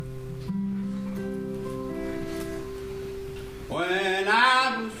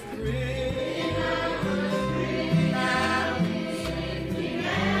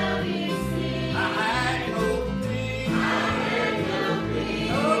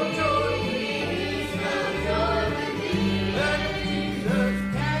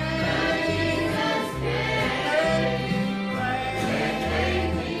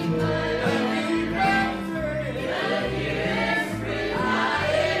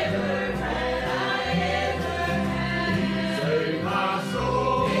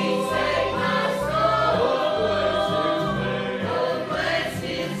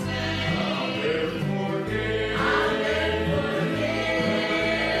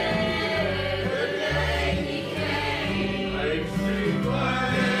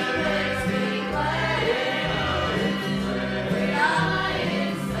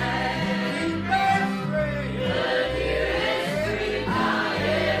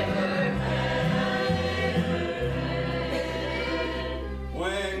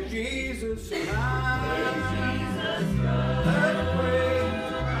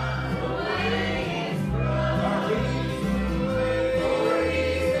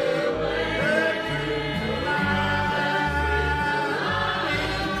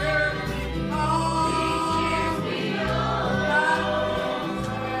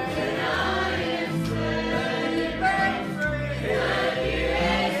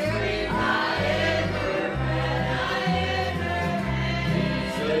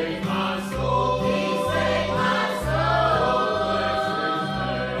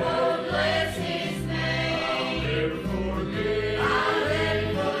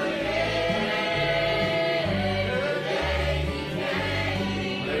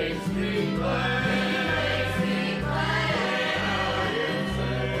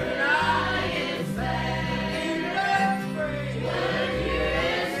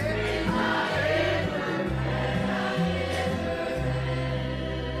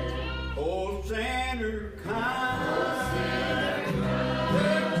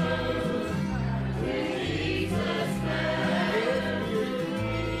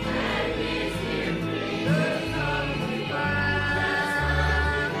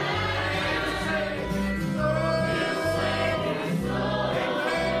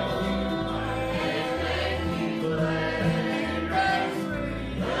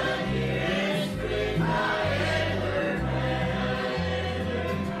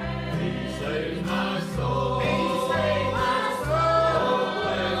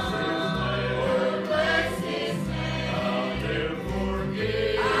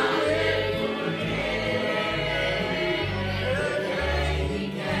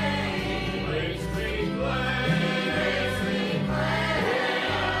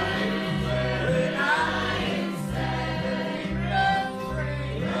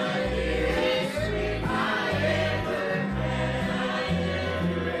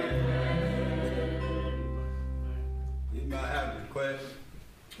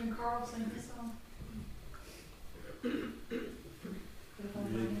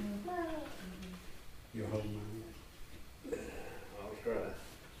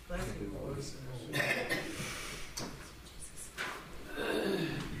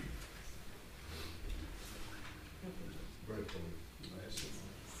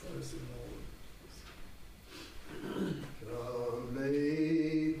mercy, Lord.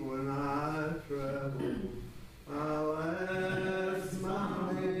 Someday when I travel, I'll ask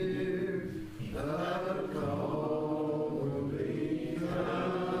my dear, the call will be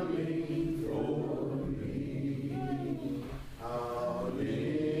coming for me. I'll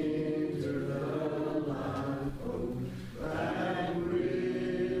enter the lifeboat that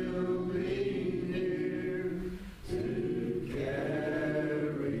will be near to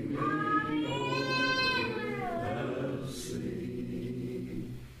carry me over the sea.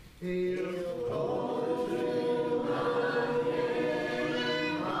 He'll hold to my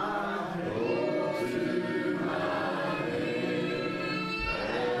hand, my hold to my hand,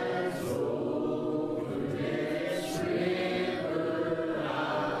 as over this river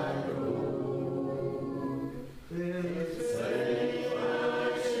I go. Then safe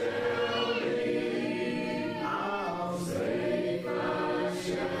I shall be, how safe I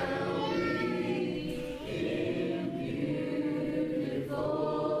shall be in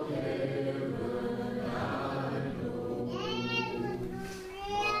beautiful heaven I know.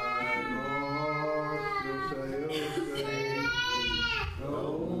 My Lord shall sail straight, no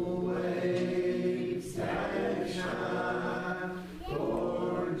waves that shine,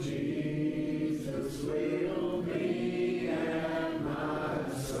 for Jesus will be at my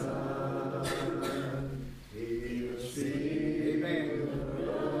side. He'll see the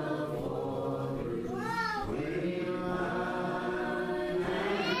waters when I am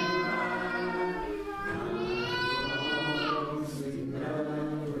crossing the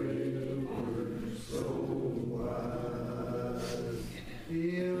river so wide.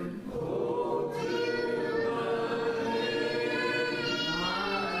 He'll hold to my hand,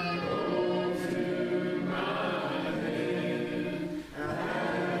 hold to my hand,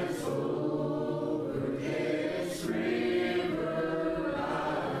 as over this river I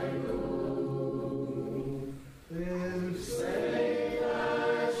go. Then safe I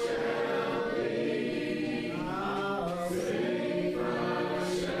shall be, how safe I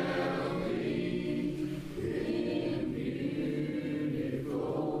shall be in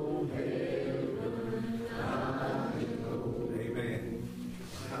beautiful heaven I know. Amen.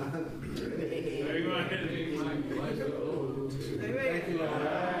 Thank you, Lord.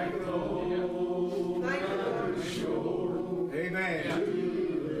 Amen.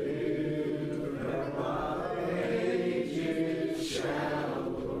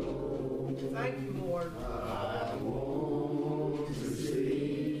 Thank you, Lord. I want to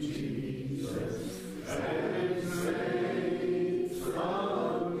see Jesus and saints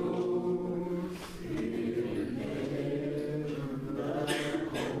of Lord in heaven, the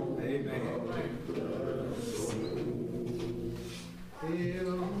home of the soul.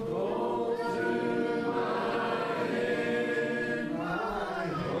 He'll hold to my hand, I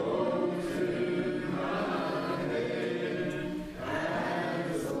hold to my hand,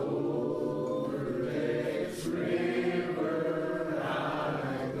 as over this river I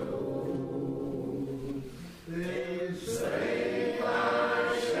go. Then safe I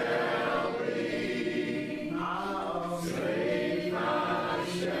shall be, how safe I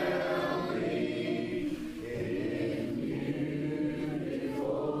shall be in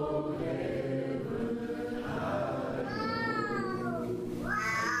beautiful heaven I know.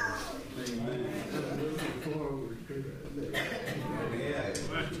 Amen. Look forward to that day. Yeah.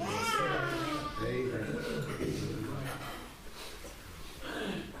 Amen.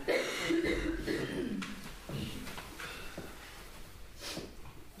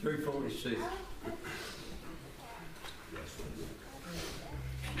 346.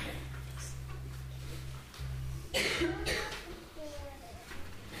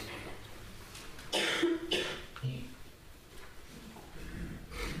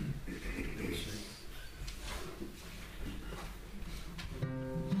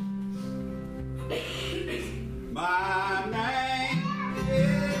 My name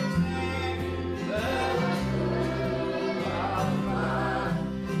is in the book of life,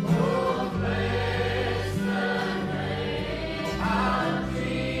 oh, blessed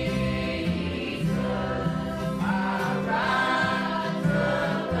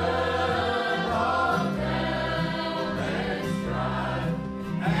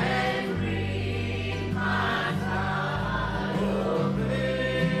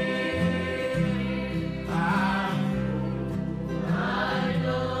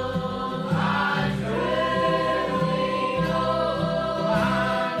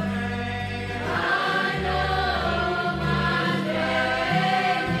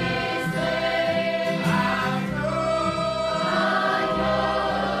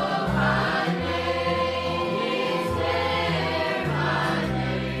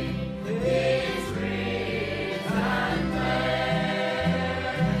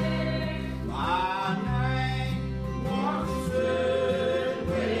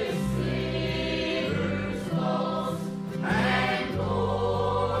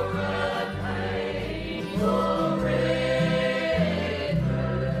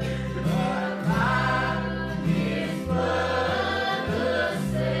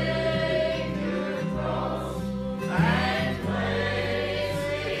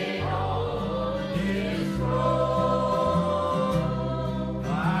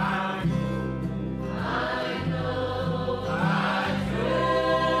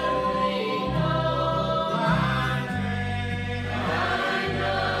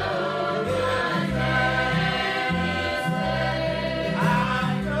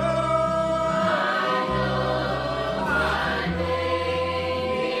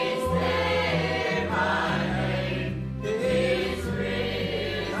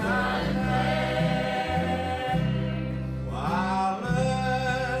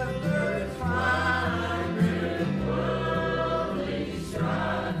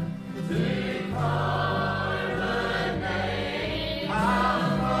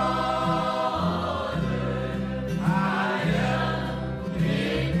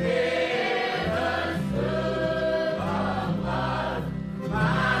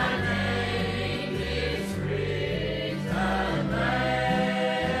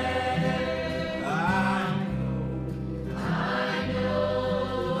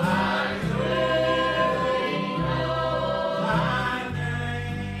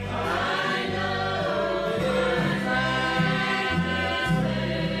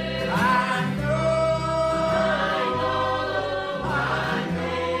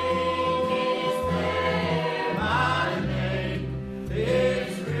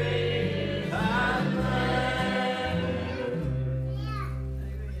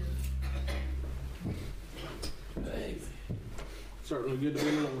Certainly good to be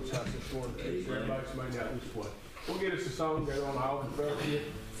in the Lord's house this morning. Everybody's made out this way. We'll get us a song, go on the altar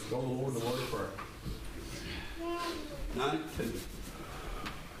fellowship, go to the Lord in the word of prayer. 92.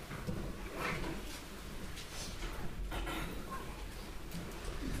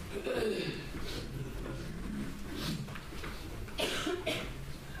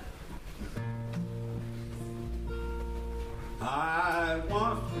 I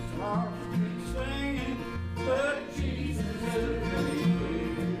once was lost and singing, but Jesus took me here.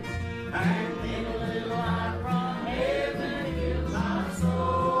 And then a little light from heaven healed my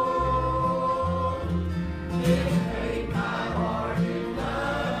soul. It made my heart in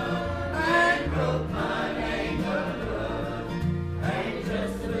love and broke my name of love. And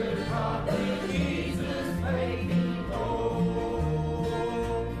just a little talk with Jesus made me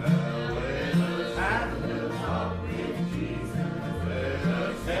whole. Now let us have a little talk with Jesus. Let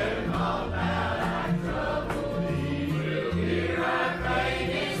us tell him all about our trouble. He will hear our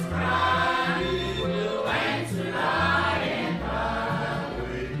faintest cry. He will answer night and day.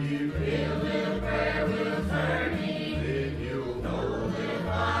 When you feel a little prayer will turn him, then you'll know the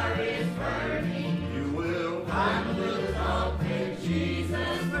fire is burning. You will find a little talk with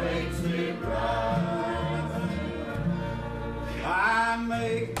Jesus makes it right. I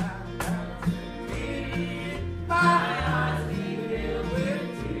may have my eyes be filled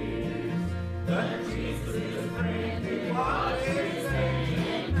with tears, but Jesus is a friend who watches day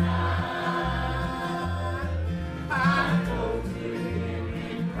and night. I go to him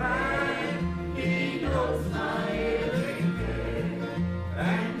in prayer, he knows my every care,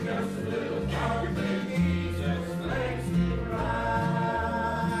 and just a little talk with Jesus makes it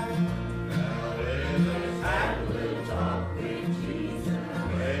right. Now let us have a little talk with Jesus.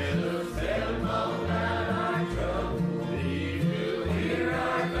 Let us tell him all about our trouble. He will hear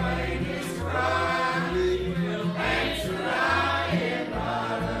our faintest cry. He will answer night and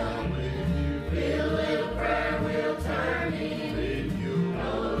bottom. When you feel a little prayer will turn him, then you'll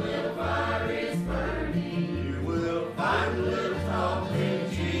know a little fire is burning. You will find a little talk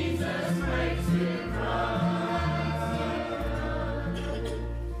with Jesus makes it right.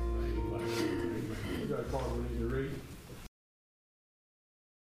 We got a part we need to read.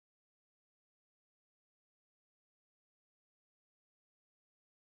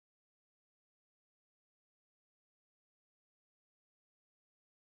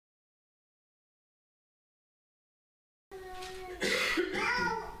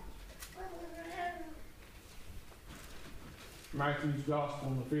 Matthew's Gospel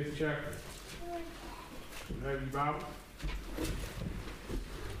in the 5th chapter. You have your Bible?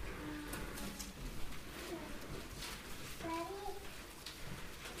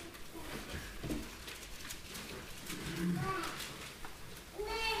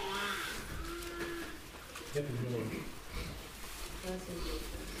 Get the door.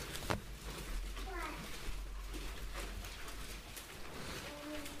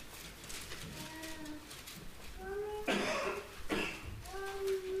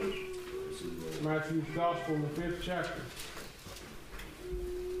 Matthew's Gospel in the 5th chapter.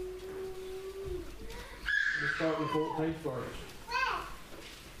 Let's start with the 14th verse.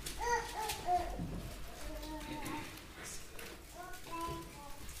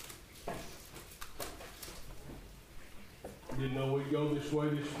 Didn't know we'd go this way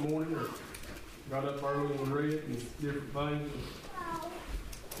this morning, or got up early and read and different things.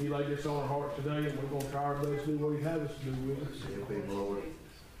 He laid this on our heart today, and we're going to try our best to do what he has us to do with us.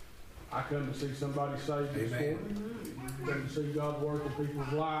 I come to see somebody saved this morning. Come to see God work in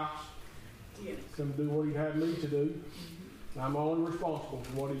people's lives. Come to do what he had me to do. I'm only responsible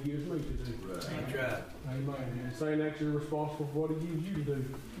for what he gives me to do. That's right. Amen. And saying that you're responsible for what he gives you to do.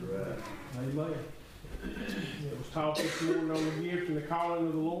 Right. Amen. It was taught this morning on the gift and the calling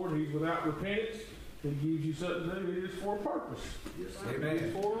of the Lord. He's without repentance. He gives you something to do. It is for a purpose. Yes, It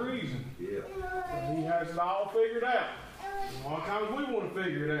is for a reason. Yeah. And he has it all figured out. And a lot of times we want to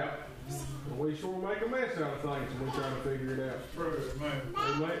figure it out. But we sure make a mess out of things when we try to figure it out.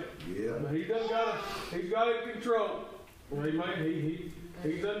 Amen. Yeah. But he's got it in control. Amen.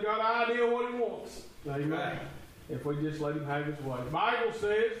 He done got an idea what he wants. Amen. Right. If we just let him have his way. The Bible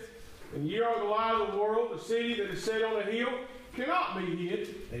says, and ye are the light of the world, the city that is set on a hill cannot be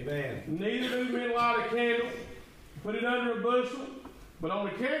hid. Amen. Neither do men light a candle, put it under a bushel, but on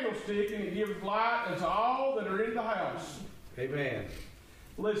a candlestick, and it giveth light unto all that are in the house. Amen.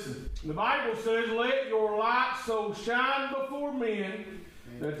 Listen, the Bible says, let your light so shine before men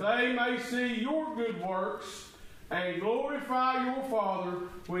that they may see your good works and glorify your Father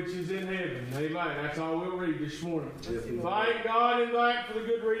which is in heaven. Amen. That's all we'll read this morning. Thank God in that for the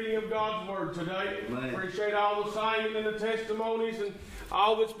good reading of God's Word today. Amen. Appreciate all the singing and the testimonies and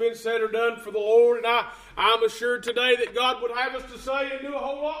all that's been said or done for the Lord. And I'm assured today that God would have us to say and do a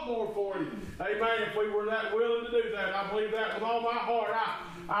whole lot more for Him. Amen. If we were that willing to do that. I believe that with all my heart.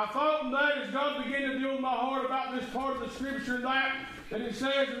 I thought today as God began to deal with my heart about this part of the Scripture and it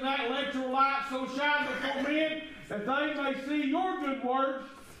says in that, let your light so shine before men that they may see your good works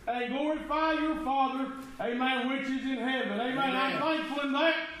and glorify your Father, amen, which is in heaven. Amen. I'm thankful in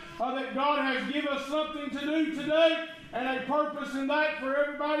that God has given us something to do today and a purpose in that for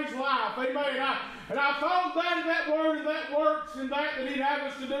everybody's life. Amen. And I thought that word and that works and that He'd have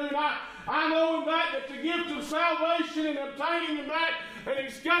us to do. And I know in that the gift of salvation and obtaining in that and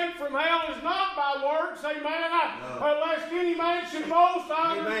escape from hell is not by works. Amen. Unless any man should boast,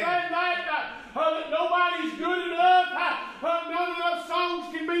 I understand that nobody's good enough. Not enough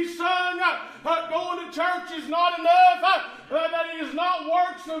songs can be sung. Going to church is not enough. That it is not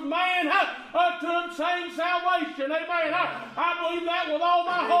works of man to obtain salvation. Amen. I believe that with all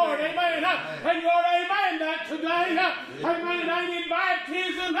my heart. Amen. And you're amen that today. Amen. It ain't in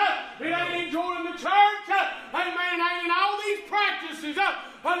baptism. It ain't in joining the church. Amen. It ain't in all these practices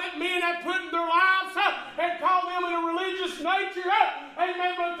that men have put in their lives and call them in a religious nature.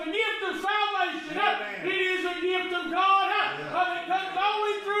 Amen. But the gift of salvation, it is a gift of God that comes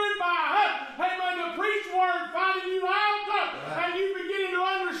only through and by. Amen. The preached word finding you out and you beginning to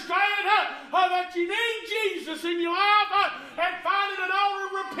understand that you need Jesus in your life and finding an altar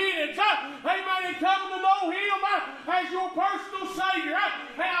of repentance. Amen. And coming to know Him as your personal Savior.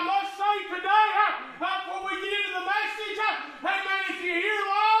 And I must say today, before we get into the message, amen, if you're here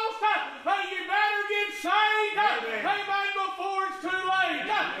lost, you better get saved. Amen. Before it's too late.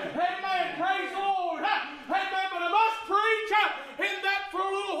 Amen. Praise the Lord. Amen. But I must preach in that for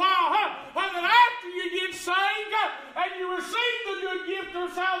a little while. That after you get saved and you receive the good gift of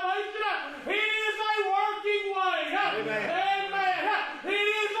salvation, it is a working way. Amen. It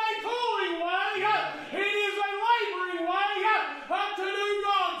is a pulling way. It is a laboring way to do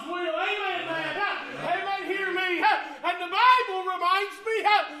God's will. Amen. Amen. Hear me. And the Bible reminds me,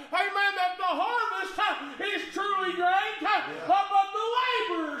 amen, that the harvest is truly great, but the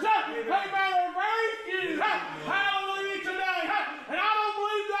laborers, amen, are very few. Hallelujah today. And I don't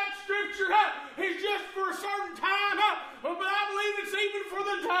believe that Scripture is just for a certain time, but I believe it's even for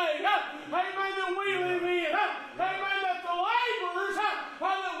the day, amen, that we live in. Amen, that the laborers that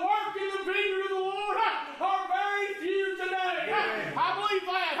work in the vineyard of the Lord are very few today. I believe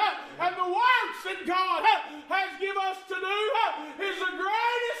that. And the works that God has given us to do is the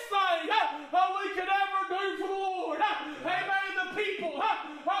greatest thing we could ever do for the Lord. Amen. The people that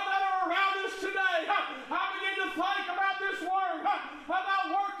are around us today, I begin to think about this word, about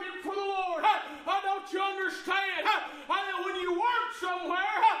working for the Lord. Don't you understand that when you work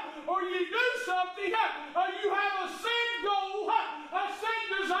somewhere or you do something, you have a set goal, a set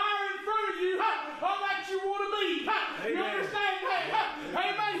desire in front of you that you want to meet. You understand that?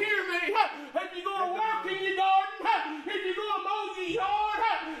 Amen. Hear me. If you're going to work in your garden, if you're going to mow your yard,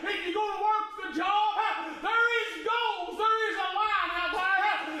 if you're going to work the job, there is goals, there is a line out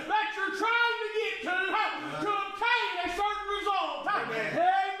there that you're trying to get to obtain a certain result.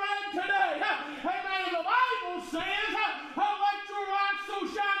 Amen. Today. Amen. The Bible says, let your light so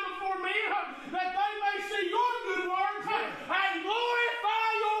shine before men that they may see your good works and glorify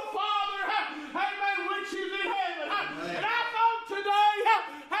your Father, amen, which is in heaven. And I thought today,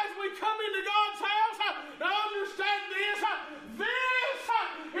 as we come into God's house, to understand this, this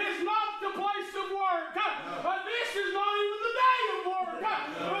is not the place of work. This is not even the day of work.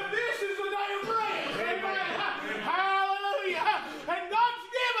 But this is the day of rest. Amen. Hallelujah. And God's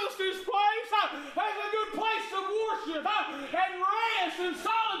given us this place as a good place of worship and rest and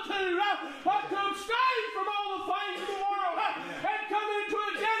solitude to abstain from all the things of the world and come into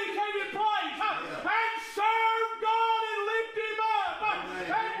a dedicated place and serve God and lift Him up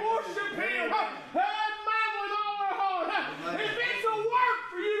and worship Him. Amen. With all our heart. If it's a work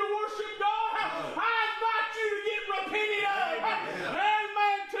for you to worship God, I invite you to get repented of.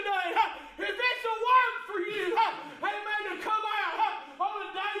 Amen. Today. If it's a work for you, amen, to come out on the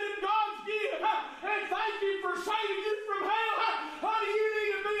day that God's given and thank Him for saving you from hell, you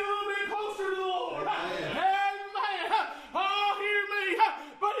need to be a little bit closer to the Lord.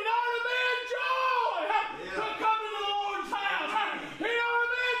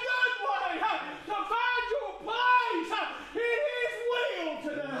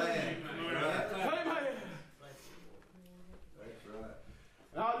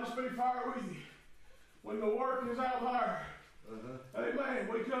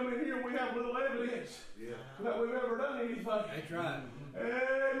 in here and we have little evidence that we've ever done anything. That's right.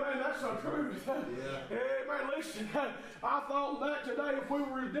 Amen, that's the truth. Amen, listen, I thought that today if we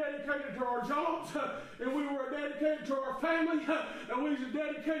were dedicated to our jobs, if we were dedicated to our family, and we was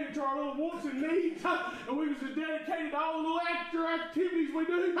dedicated to our little wants and needs, and we was dedicated to all the little extra activities we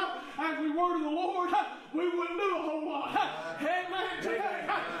do, as we were to the Lord, we wouldn't do a whole lot. Amen, today,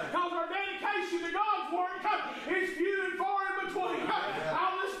 because our dedication to God's work is few and far in between.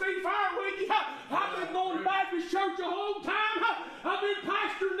 I'll just be fair with you. I've been going to Baptist church a long time. I've been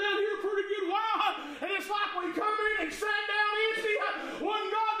pastoring down here a pretty good while, and it's like we come in and sat down empty, one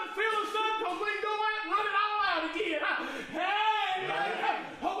God to fill us up, because we can go out and run it all out again. Hey,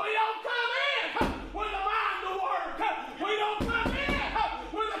 we don't come in with a mind to work. We don't come in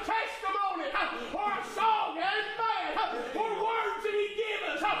with a testimony or a song, amen, or words that He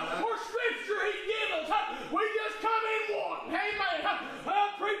gives us, or scripture He gives us. We just come in one, amen.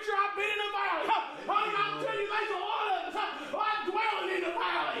 Preacher, I've been in the valley. I'm telling you, there's a lot of us like dwelling in the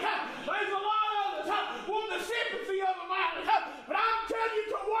valley. There's a lot of us want the sympathy of the valley. But I'm telling you,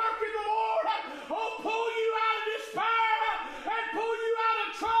 to work in the Lord will pull you out of despair and pull you out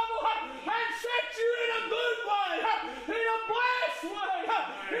of trouble and set you in a good way, in a blessed way,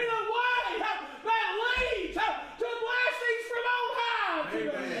 in a way that leads to blessings from on high.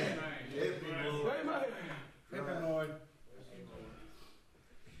 Amen. Amen. Amen, Lord.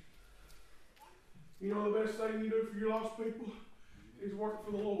 You know the best thing you do for your lost people is work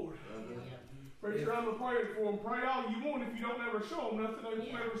for the Lord. Preacher, I'm praying for them. Pray all you want. If you don't ever show them nothing, they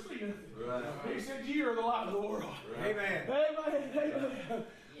won't ever see nothing. Right. He said, you are the light of the world. Right. Amen. Amen. Amen.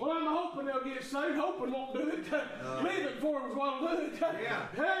 Well, I'm hoping they'll get saved. Hoping won't do it. Living for them is what'll do it. Yeah.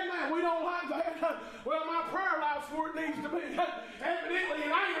 Amen. We don't like that. Well, my prayer life's where it needs to be. Evidently, it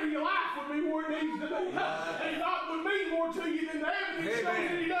ain't, or your life would be where it needs to be. And God would mean more to you than the evidence shows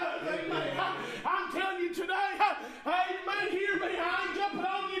that He does. Amen. I'm telling you today, amen, hear me. I ain't jumping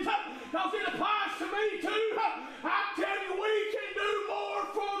on you because it applies to me too. I'm telling you, we can do more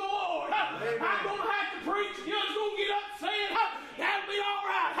for the Lord. Amen. I'm going to have to preach. You're just going to get up saying, that'll be all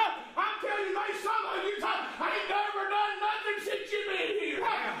right. I'm telling you, there's some of you, I ain't never done nothing since you've been here.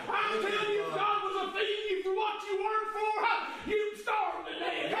 I'm telling you, if God was a feeding you for what you work for, you'd starve to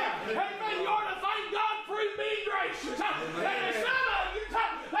death. Amen. You ought to thank God for Him being gracious. And there's some of you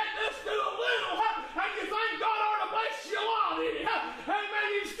that just do a little, and you think God ought to bless you a lot in it. Amen.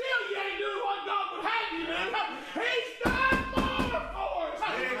 And still you ain't doing what God would have you do. He's done more for us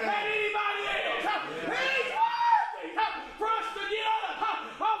than anybody else. He's worthy for us to get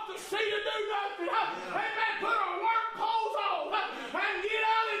up off the seat and do nothing. Amen. Put our work clothes on and get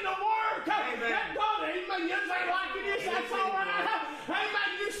out into work. That God, amen. You ain't liking this, that's all right. Amen.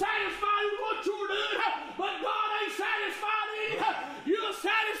 You're satisfied with what you're doing, but God ain't satisfied in you. You're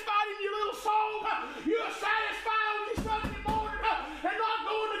satisfied in your little song. You're satisfied on your Sunday morning and not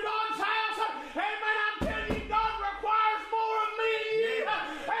going to God's house. Amen. I'm telling you, God requires more of me and you.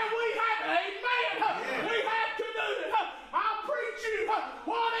 And we have, amen. We have to do it. I'll preach you.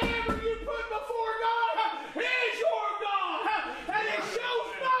 Whatever you put before God is your God. And it shows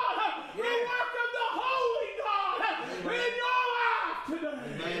God the work of the Holy God in your life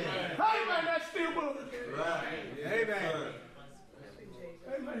today. Amen. That's still good. Right. Amen.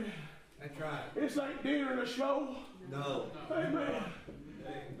 Amen. That's right. This ain't dinner and a show. No. Amen.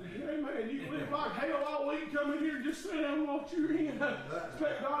 Amen. You live like hell all week, come in here and just sit down and watch your in.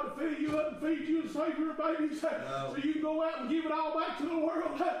 Expect God to fill you up and feed you and save your babies. So you can go out and give it all back to the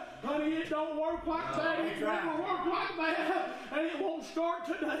world. Honey, it don't work like that. It never work like that. And it won't start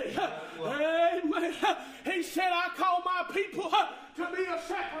today. Amen. He said, I call my people to be a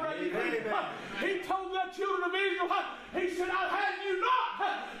separated people. He told the children of Israel, He said, I'd have you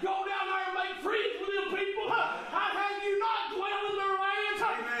not go down there and make friends with them people. I'd have you not dwell in their lands.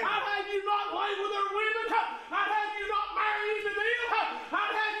 I'd have you not lay with their women. I'd have you not marry into them.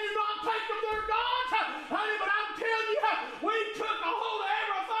 I'd have you not take them their gods. Honey, but I'm telling you, we took a hold of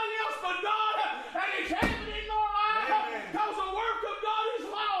everything else but God, and it's happening in our life because the work of God is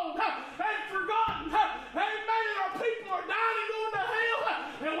long and forgotten. Amen. And our people are dying and going to hell,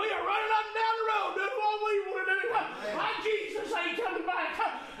 and we are running up and down the road doing what we want to do. Like Jesus ain't coming back.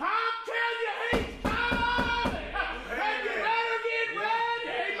 I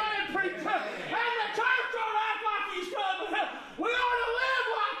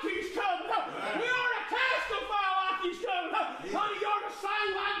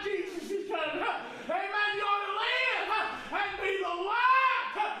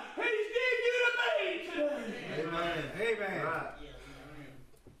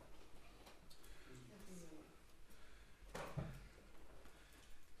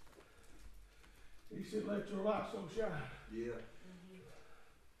said, let your light so shine. Yeah.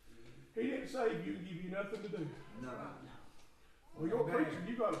 He didn't save you and give you nothing to do. No. Well, you're a Amen. preacher,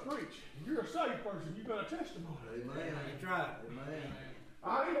 you got to preach. If you're a saved person, you got a testimony. Amen. That's right. Amen.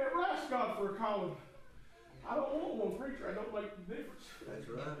 I ain't ever asked God for a calling. I don't want one preacher. I don't make the difference. That's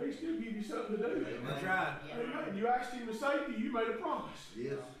right. He still give you something to do. That's right. Amen. You asked him to save you, you made a promise.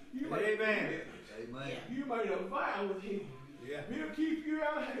 Yes. You made a Amen. commitment. Amen. You made a vow with him. Yeah. He'll keep you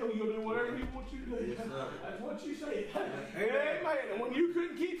out of hell. You'll do whatever he wants you to do. Yes, sir. That's what you said. Amen. Amen. And when you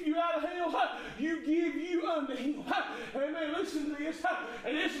couldn't keep you out of hell, you give you unto him. Amen. Listen to this.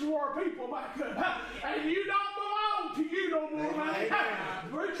 And this is where people back up. And you don't belong to you no more. Amen.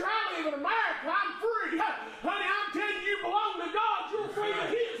 We're trying to live in America. I'm free. Honey, I'm telling you, you belong to God. You're free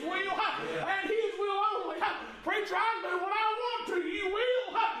of his will. And his will only. Preacher, I can do what I want to. You will.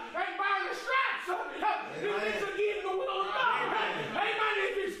 And by the stripes of it. If it's against the will of God. Amen.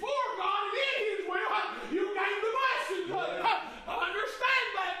 If it's for God and in his will, you gain the blessings of it. Understand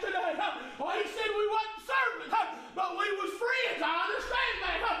that today. Well, he said we wasn't servants, but we was friends. I understand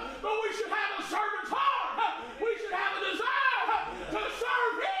that. But we should have a servant's heart. We should have a desire to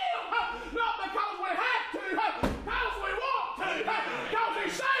serve him. Not because we have to, because we want to. Because he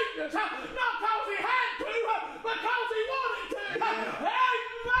saved us. Not because he had to, because he wanted to. Amen.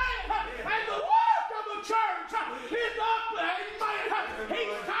 And the work of the church is up there. Amen.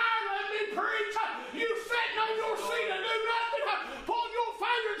 He's tired of me preach. You sitting on your seat and do nothing. Pull your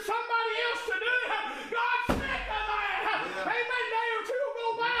finger at somebody else to do. God's sick of that. Amen. Day or two will go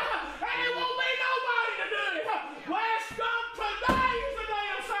by and it won't be nobody to do it. Bless God, today is the day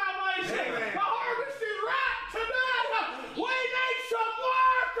of salvation. Amen. The harvest is ripe today. We need some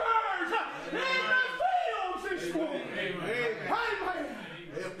workers in the fields this morning. Amen. Amen.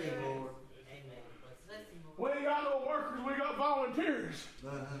 Help him, Lord. We ain't got no workers, we got volunteers.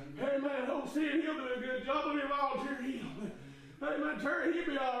 Amen. Oh, see, he'll do a good job. Let me volunteer him. Amen. Terry, he'll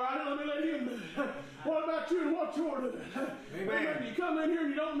be all right. Let me let him do it. What about you and what you're doing? Amen. You come in here and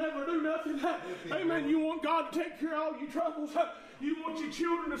you don't never do nothing. Amen. You want God to take care of all your troubles. You want your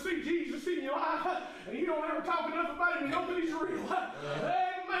children to see Jesus in your life. And you don't ever talk enough about him and know that he's real. Amen.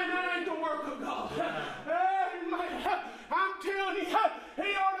 That ain't the work of God. Amen. I'm telling you,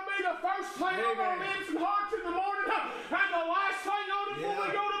 he ought to be the first thing on our lips and hearts in the morning and the last thing on it before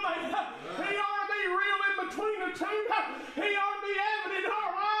we go to bed. He ought to be real in between the two. He ought to be evident in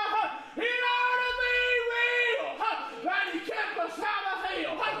our life. He ought to be real that he kept us out of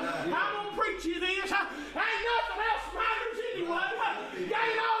hell. I'm going to preach you this. Ain't nothing else matters anyway.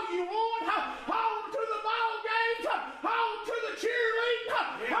 Gain all you want. Home to the ball games. Home to the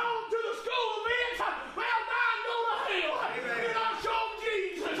cheerleading. Home to the school events. Well, die and go to hell. And I'll show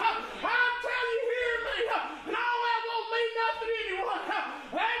Jesus. I'm telling you, hear me. And all that won't mean nothing anyway.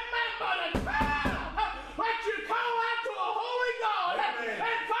 Amen. But a time that you call out to a holy God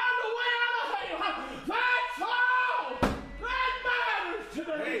and find a way out of hell. That's all that matters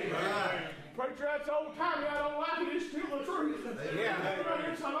today. Amen. Preacher, that's old timey. I don't like it. It's still the truth. Yeah.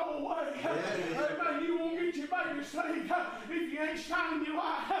 Amen. It's an old way. Amen. You won't get your baby saved if you ain't shining your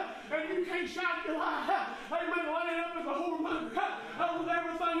light. And you can't shine your light. Amen. Laying up as a whoremonger with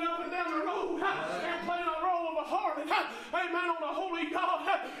everything up and down the road and playing a role of a harlot. Amen. On the holy God.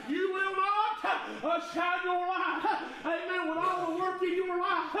 You will not shine your light. Amen. With all the work in your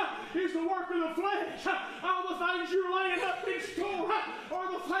life is the work of the flesh. All the things you're laying up in store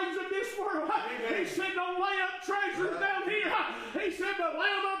are the things of this world. He said, don't lay up treasures down here. He said, but lay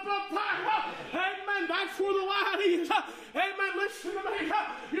them up there. Amen. That's where the light is. Amen. Listen to me.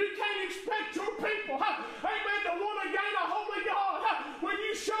 You can't expect your people, amen, to want to gain a holy God when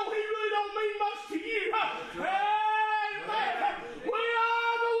you show he really don't mean much to you. Amen. We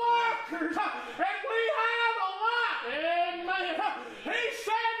are the workers and we have a light. Amen. He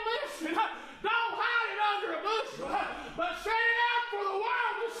said, listen, don't hide it under a bushel, but set it out for the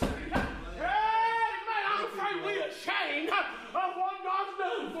world to see. Amen. I'm afraid we're ashamed of what God's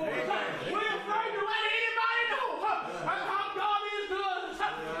done for us. We're afraid to let anybody know how God is to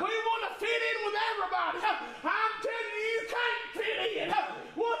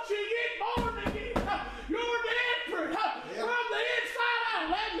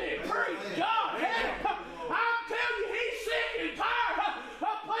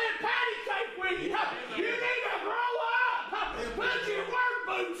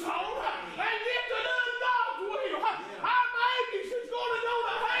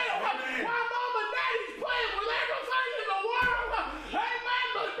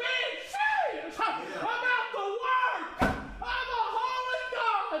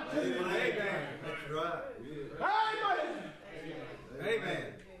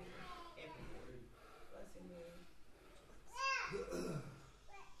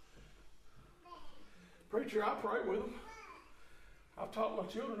Preacher, I pray with them. I've taught my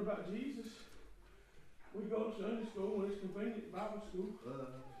children about Jesus. We go to Sunday school when it's convenient, Bible school.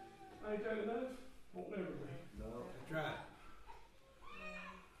 Ain't that enough? Won't never be. No. That's right.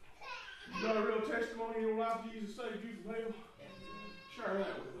 You got a real testimony in your life Jesus saved you from hell? Share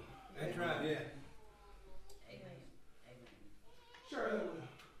that with them. That's right, yeah. Share that with them.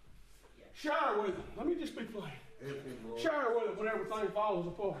 Share it with them. Let me just be plain. Help him, Lord. Share it with them when everything falls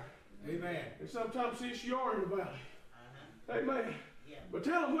apart. Amen. And sometimes it's you're in the valley. Amen. But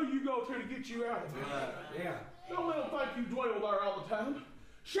tell them who you go to get you out of it. Right. Yeah. Don't let them think you dwell there all the time.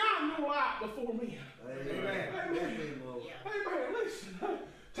 Shine your light before men. Amen. Help him, Lord. Amen. Listen.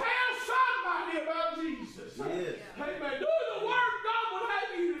 Tell somebody about Jesus. Yes. Amen. Do the work God would have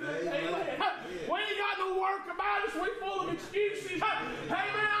you to do. Amen. Amen. Yes. We ain't got no work about us. We're full of excuses. Amen.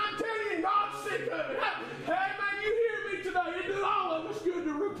 I'm telling you, God's sick of it. Amen. You hear me today. It do all of us good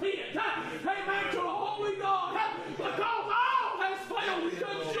to repent. Amen. To a holy God. Because all has failed and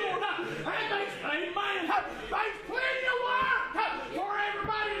come short. Amen. Amen. There's plenty of work for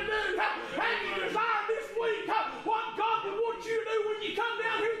everybody to do. And you desire this week what God would want you to do when you come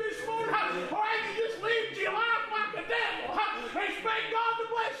down here this morning. Or have you just lived your life like a devil? Expect God to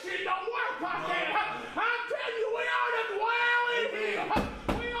bless you. Don't work like that. I'm telling you, we ought to dwell in Him.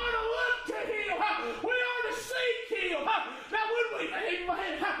 We ought to look to Him. We ought to seek Him. Now when we,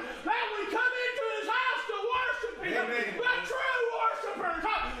 amen, that we come into His house to worship Him, Amen. the true worshipers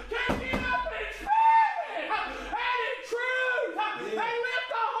can get up in spirit and in truth and lift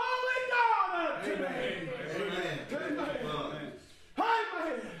the holy God up to Amen. Amen. Amen.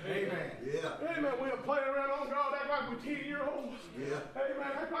 Amen. Amen. Yeah. Amen. We're playing around on God, act like we're 10-year-olds. Yeah.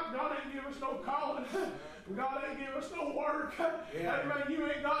 Amen. Act like God ain't give us no calling. God ain't give us no work. Yeah. Amen. You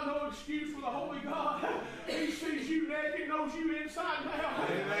ain't got no excuse for the Holy God. He sees you naked, knows you inside and out.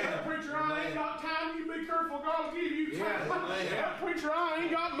 Amen. Preacher, I ain't got time. You be careful. God will give you time. Yeah. Amen. Preacher, I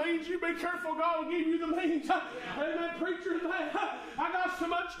ain't got means. You be careful. God will give you the means. Amen. Preacher, I got so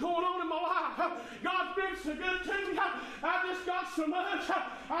much going on in my life. God's been so good to me. I just got so much.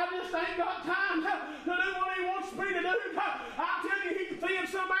 I just ain't got time to do what He wants me to do. I tell you, He can thin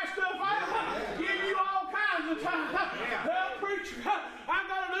some of that stuff out. Give you all kinds of time. Preacher, I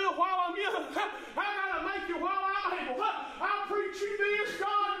got to do it while I'm young. I got to make it while I'm able. I'll preach you this,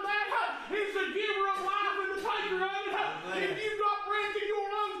 God, and that. He's the giver of life and the taker of it. If you've got breath in your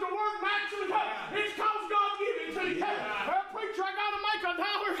lungs to work naturally, it's because God give it to you. Preacher, I got to make $1.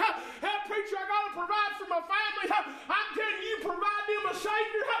 Preacher, I got to provide for my family. I'm telling you, provide them a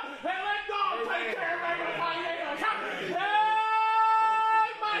Savior and let God take care of everything else. Amen.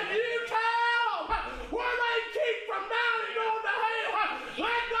 You tell them where they keep from down and going to hell.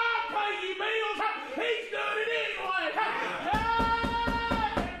 Let God pay you bills. He's doing it anyway. Amen.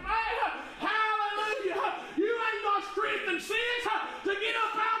 Hallelujah. You ain't got strength and sense to get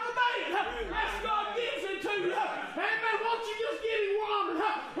up out of the bed. That's God gives it to you. Amen. Won't you just get Him honor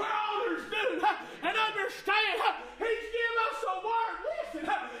where honor's due and understand He's given us a word. Listen,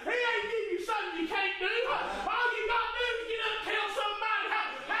 He ain't give you something you can't do. All you got to do is get up and tell somebody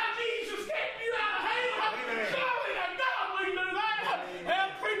how Jesus kept you out of hell. Surely to God we do that.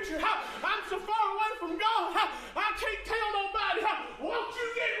 Preacher, I'm so far away from God, I can't tell nobody. Won't you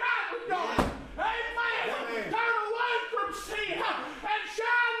get right with God? Amen. Turn away from sin and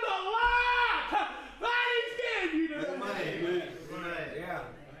shine the light that He's given you today. Amen. Amen. Yeah.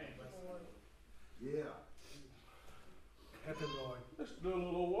 Yeah. Help him, Lord. Let's do a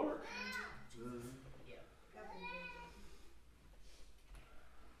little work.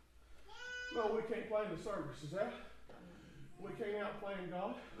 No, we can't play in the service, is that? We can't outplaying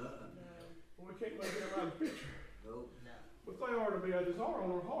God. We can't make it around the picture. Nope. But they are to be a desire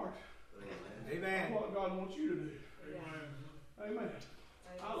on our heart. Amen. That's Amen. what God wants you to do. Amen.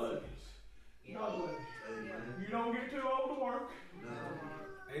 I love you. God loves you. Amen. You don't get too old to work. No.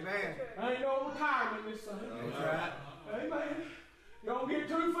 Amen. Ain't no retirement this thing. That's right. Amen. You don't get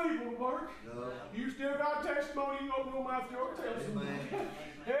too feeble to work. No. You still got testimony. You open your mouth and tell somebody. Amen.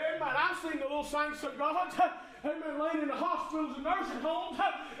 Amen. I've seen the little saints of God, amen, laying in the hospitals and nursing homes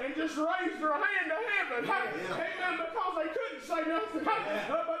and just raised their hand to heaven. Amen. Because they couldn't say nothing.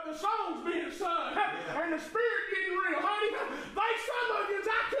 But the songs being sung and the Spirit getting real. Honey, they some of you,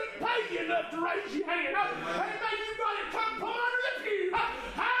 I couldn't pay you enough to raise your hand. Amen. You got to come pull under the pew.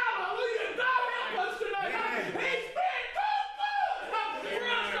 Hallelujah. God help us today. He's been too good for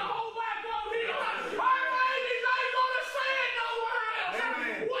us to hold back on Him. Our ladies ain't going to say it nowhere else.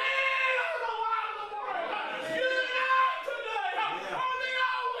 Amen. We are the light of the world. You and I today are the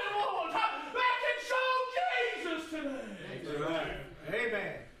only ones that can show Jesus today. That's right.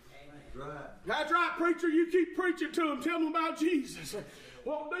 Amen. That's right, preacher. You keep preaching to them. Tell them about Jesus.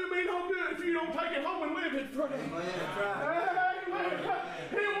 Won't do me no good if you don't take it home and live it for them. Amen.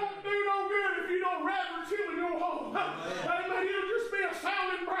 It won't do no good if you don't reverence him in your home. Amen. It'll just be a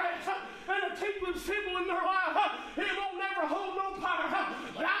sounding brass and a tinkling cymbal in their life. It won't never hold no power.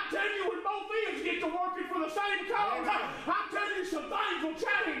 But I tell you, when both ends get to working for the same cause, I tell you, some things will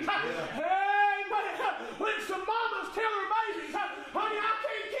change. Amen. When some mamas tell their babies, honey, I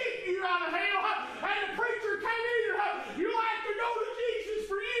can't keep you out of hell, and the preacher can't either. You have to go to Jesus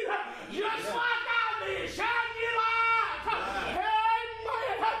for you, just like I did. Shine your light.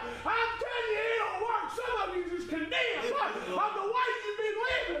 Amen. I'm telling you, it'll work. Some of you is condemned of the way you've been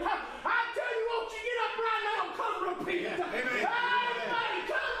living. I tell you, won't you get up right now and come repent? Amen.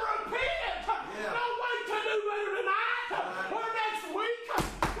 Come repent. Don't wait to do better tonight or next week.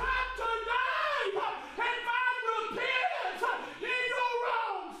 Come today and find repentance in your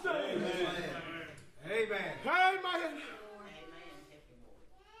wrong state. Amen. Amen.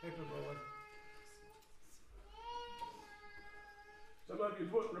 Help him, Lord. Some of you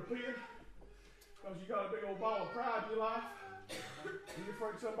wouldn't repent because you got a big old ball of pride in your life. And you're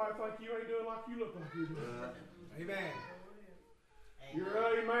afraid somebody think you ain't doing like you look like you're doing. Amen. You're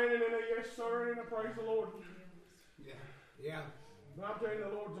amen and a yes sir and a praise the Lord. Yeah. Yeah. But I'm telling you,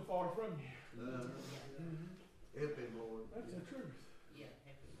 the Lord's far from you. Help him, Lord. That's the truth.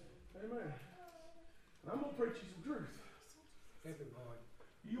 Amen. And I'm going to preach you some truth. Help him, Lord.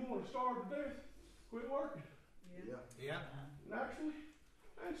 You want to starve to death? Quit working. Yeah. Yeah. Naturally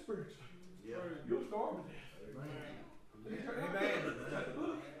and spiritually. Yeah. You'll starve to death. Amen. Amen. That's the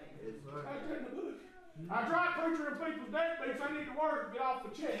book. Yes, sir. That's in the book. I try preaching people's deathbeds. They need to work and get off the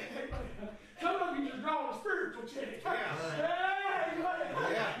check. Some of you just draw a spiritual check. Yeah.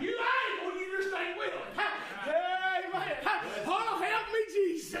 You ain't when you just ain't willing. Amen. Oh, help me,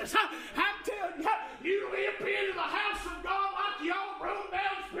 Jesus. I'm telling you, you live into the house of God like you all run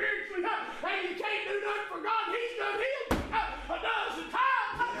down spiritually, and you can't do nothing for God. He's done him a dozen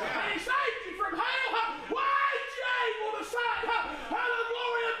times, and he saved you from hell. Why ain't you able to say, how the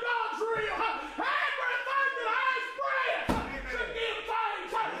glory of God's real? Everything that has breath should give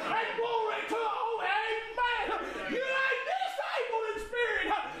thanks and glory to the Holy. Amen. You ain't disabled in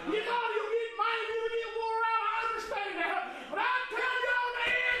spirit. Your body will get mad, you'll get wore out. I understand that. But I'm telling you on the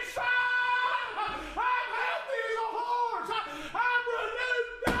inside, I'm healthy as a horse. I'm renewed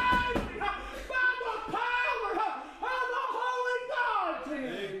daily by the power of the Holy God.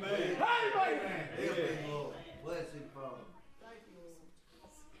 Amen. Amen. Help him, Lord. Bless him, Father.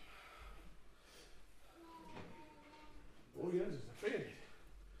 Oh, yes, it's offended.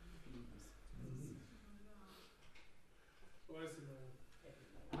 Bless him, Lord.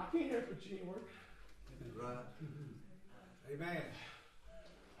 I can't help it, you ain't work. Right. Amen.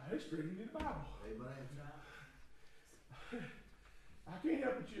 I just read in the Bible. Amen. I can't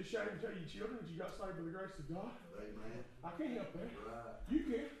help it, you're ashamed to tell your children that you got saved by the grace of God. Amen. I can't help that. Right. You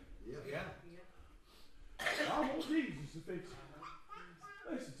can. Yeah. Yeah. I want Jesus to fix it.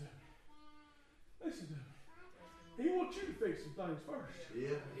 Listen to me. Listen to me. He wants you to fix some things first.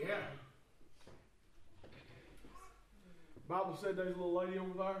 Yeah. Yeah. The Bible said there's a little lady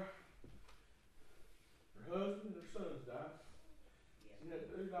over there. Her husband and her sons died. She had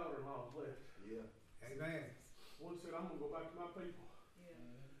 2 daughter-in-laws left. Yeah. Amen. One said, I'm going to go back to my people.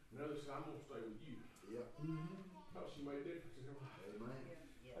 Another said, I'm going to stay with you. Yeah. Because she made a difference in her life. Amen.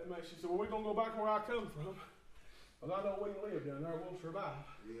 Amen. She said, well, we're going to go back where I come from. Well, I know we can live down there. We'll survive.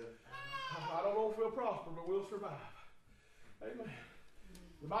 Yeah. I don't know if we'll prosper, but we'll survive. Amen.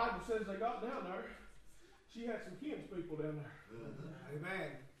 The Bible says they got down there. She had some kinspeople down there.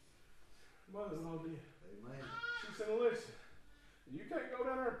 Amen. Mother-in-law did. Amen. She said, listen, you can't go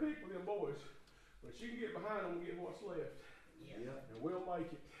down there and pick with them boys, but you can get behind them and get what's left. Yeah. And we'll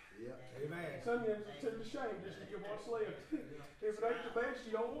make it. Yeah. Amen. Some of them are too ashamed just to give what's left. If it ain't the best,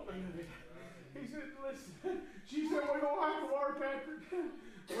 you don't want none of it. He said, listen, she said, we're going to have to work after it.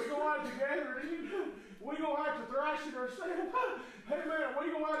 We're going to have to gather it in. We're going to have to thrash it ourselves. Amen.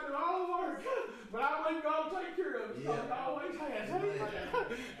 We're going to have to do all the work. But I believe God will take care of it. Because He always has. Amen.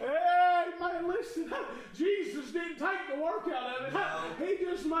 Listen, Jesus didn't take the work out of it. He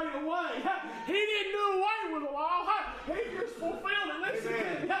just made a way. He didn't do away with the law. He just fulfilled it. Listen,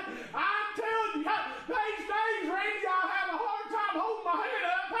 I'm telling you, these days, Randy, I have a hard time holding my head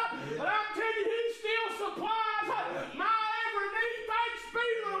up. But I'm telling you, He still supplies my every need. Thanks be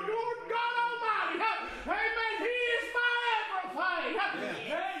to the Lord God Almighty. Amen. He is my everything.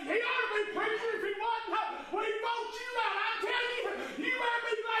 He ought to be preaching if He wasn't. We vote you out. I tell you, you better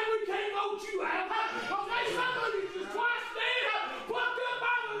be glad we can't vote you out. Because there's some of you just twice dead, plucked up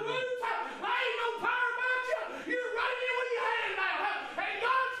by the roots.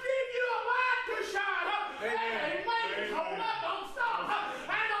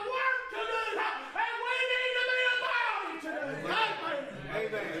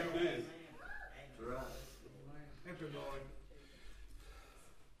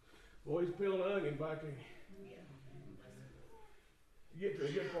 Boy, he's peeling an onion back in. You get to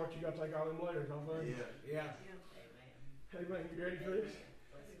the good part, you got to take all them layers off of it. Yeah. Hey man, you ready for this?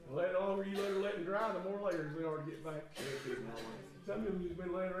 The longer you let them dry, the more layers they are to get back. Some of them have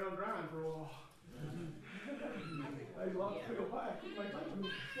been laying around drying for a while. They lost peel back.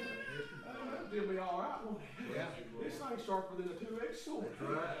 It'll be all right, won't it? Yeah. This thing's sharper than a two-edged sword.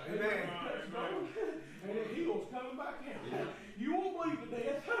 Amen. And it heals coming back in. You won't bleed to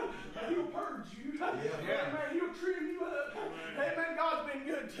death. He'll purge you. Amen. He'll trim you up. Amen. God's been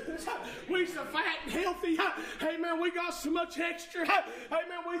good to us. We so fat and healthy. Amen. We got so much extra.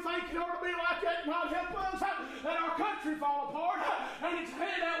 Amen. We think it ought to be like that. God help us. And our country fall apart. And it's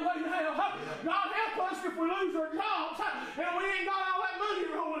headed that way now. God help us if we lose our jobs. And we ain't got all that money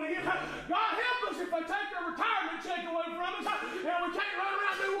rolling in. God help us if they take our retirement check away from us. And we can't run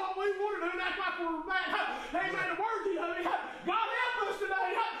around and do what we want to do and act like we're bad. Amen. Worthy of it. God help us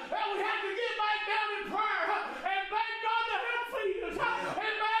today. That we have to get back down in prayer. And thank God to help feed us.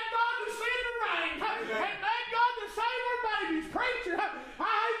 And thank God to send the rain. And thank God to save our babies. Preacher, I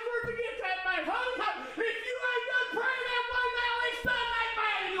hate for it to get that bad. Honey, if you ain't done praying that way now, it's not that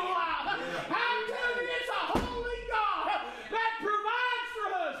bad in your life. I'm telling you, it's a holy God that provides for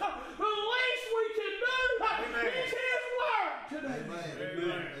us. The least we can do is His word today. Amen.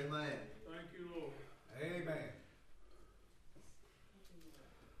 Amen. Thank you, Lord. Amen.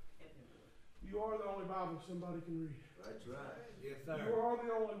 You are the only Bible somebody can read. That's right. Yes, You sir. are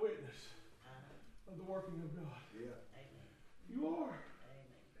the only witness of the working of God. Yeah. You are.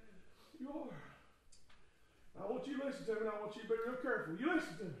 You are. I want you to listen to me, and I want you to be real careful. You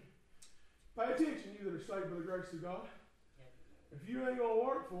listen to me. Pay attention, you that are saved by the grace of God. If you ain't going to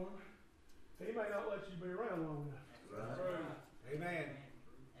work for Him, He may not let you be around long enough. Right. Amen.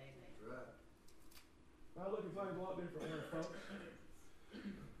 That's right. I look at things a lot different now, folks.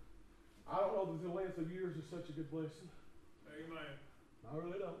 I don't know that the length of years is such a good blessing. Amen. I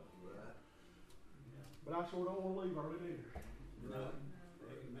really don't. Right. But I sure don't want to leave early neither. No.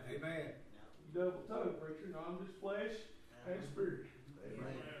 Amen. You double tongue, preacher. No, I'm just flesh and spirit.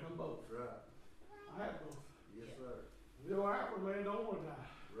 Amen. I'm both. That's right. I have both. Yes, sir. The old outward man don't want to die.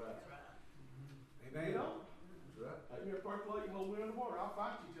 Right. You Amen. know? That's right. Take me a percolate and hold me underwater. I'll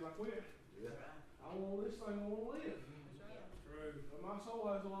fight you till I quit. Yeah. I want this thing, I want to live. True. But my soul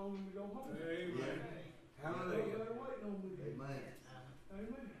has a longing to go home. Amen. Hallelujah. They're waiting on me. Amen.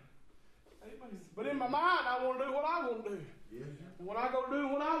 Amen. Amen. But in my mind, I want to do what I want to do. Yeah. When I go do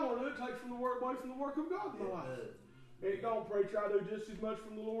what I want to do, it takes from the work away from the work of God in my life. It It don't, preacher. I do just as much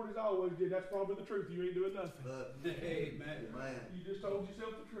from the Lord as I always did. That's probably the truth. You ain't doing nothing. does. Amen. Amen. You just told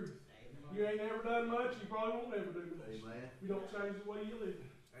yourself the truth. You ain't never done much. You probably won't never do much. Amen. You don't change the way you live.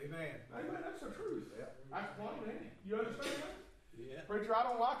 Amen. Amen. That's the truth. Yeah. That's plain, ain't it? You understand that? Yeah. Preacher, I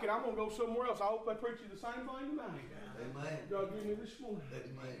don't like it. I'm going to go somewhere else. I hope they preach you the same thing tonight. Amen. God gave me this morning.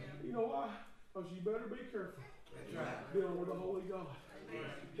 Amen. You know why? Because you better be careful That's right. dealing with the Holy God.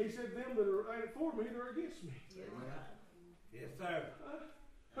 He said, them that are ain't for me, they're against me. Amen. Yes, sir.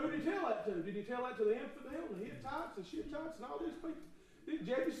 Who did he tell that to? Did he tell that to the infidel, the Hittites, the Shittites, and all these people? Did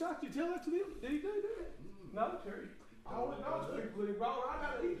Jebusites, did he tell that to them? Did he do that? No, Terry. All the God's people that he brought right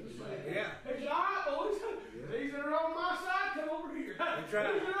out of Egypt. Yeah. He said, all right, boys. These that are on my side, come over here. That's right.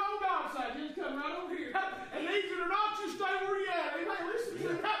 These that are on God's side, just come right over here. And these that are not, just stay where you're at. Amen. Listen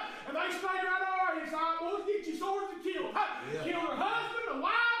to me. And they stay right over here. He said, all right, boys, get your swords and kill them. Kill their husband, their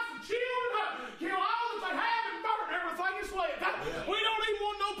wives, their children. Kill all that they have and burn everything that's left. We don't even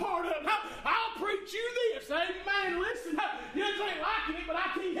want no part of it. I'll preach you this. Amen. Listen, you just ain't liking it, but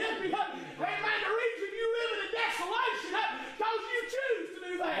I can't help it. Amen. The reason you live in a desolation, because you choose to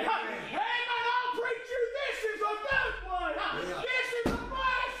do that. Amen. I'll preach you this is a good way. This is a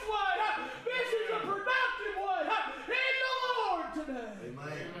blessed way. This is a productive way in the Lord today.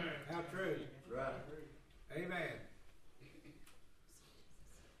 Amen. How true. That's right. Amen.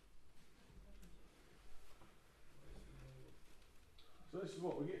 So this is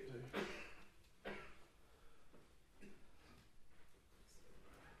what we get to.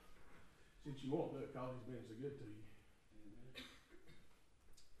 Since you won't do it because he's been so good to you.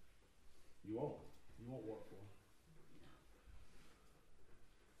 You won't. You won't work for him.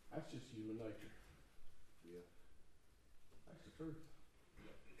 That's just human nature. Yeah. That's the truth.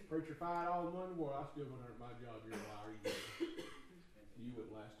 Preacher, if I had all the money in the world, I still wouldn't hurt my job. You're a liar. You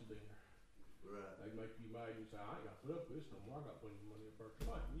wouldn't last a dinner. Right. They'd make you mad and you say, I ain't got to put up with this no more. I got plenty of money up there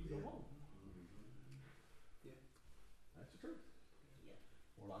tonight. And you go home. Yeah. That's the truth.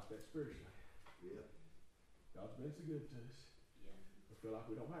 We're like that spiritually. Yeah. God's been so good to us. We feel like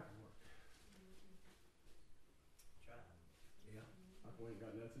we don't have to work. Yeah. I like we ain't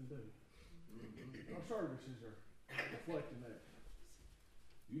got nothing to do. Mm-hmm. Our services are reflecting that.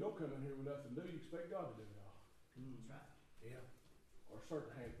 You don't come in here with nothing to do, you expect God to do it all. Mm-hmm. Yeah. Or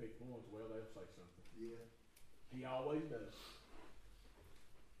certain hand-picked ones, well, they'll say something. Yeah. He always does.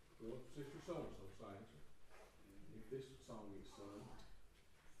 Well, Sister so-and-so sings, if this song is sung,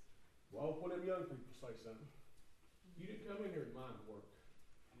 well, when them young people say something, you didn't come in here to mind the work.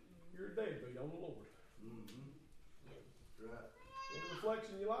 You're a deadbeat on the Lord. Mm-hmm. That's right. It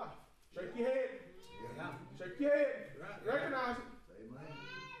reflects in your life. Shake your head. Yeah. Shake your head. Right. Recognize it. Amen.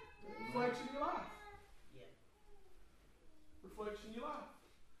 Reflects in your life. Yeah. Reflects in your life.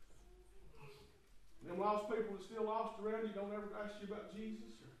 Them lost people that still lost around you don't ever ask you about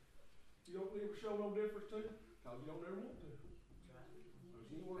Jesus, or you don't ever show no difference to them because you don't ever want to. Because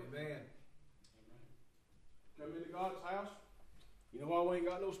you ain't working. Amen. Come into God's house. You know why we ain't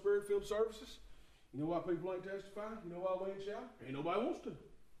got no spirit-filled services? You know why people ain't testifying? You know why we ain't shouting? Ain't nobody wants to.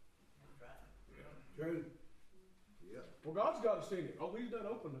 True. Yep. Well, God's got us in it. Oh, He's done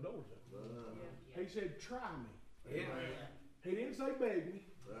opened the doors up. He said, try me. Yeah. He didn't say beg me.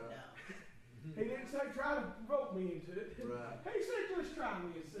 Right. He didn't say try to provoke me into it. Right. He said just try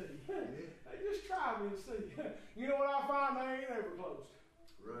me and see. Yeah. Hey, just try me and see. You know what I find? They ain't ever closed.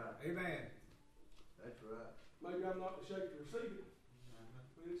 Right. Amen. That's right. Maybe I'm not the shape to receive it,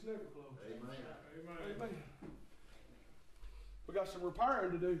 but it's never closed. Amen. Amen. Amen. We got some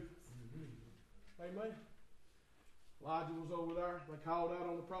repairing to do. Amen. Elijah was over there. They called out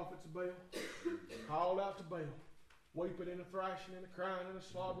on the prophets of Baal. Called out to Baal. Weeping and a thrashing and a crying and a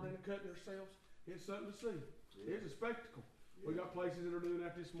slobbering and a cutting themselves. It's something to see. It's a spectacle. We got places that are doing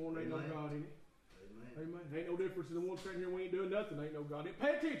that this morning. Ain't no God in it. Amen. Amen. Ain't no difference in the one sitting here. We ain't doing nothing. Ain't no God in it.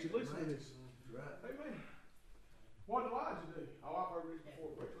 Pay attention. Listen to this. That's right. Amen. What did Elijah do? Oh, I've heard this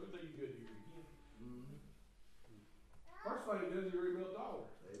before. But it'll do you good to hear it again. Mm-hmm. First thing he does is he rebuilds the altar.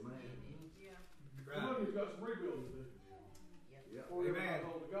 Amen. Yeah. Right. He's got some rebuilding to do. Yep. Before you ever Amen.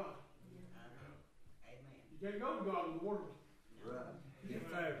 got hold of God. Amen. You can't go to God in the world. Right. Yes,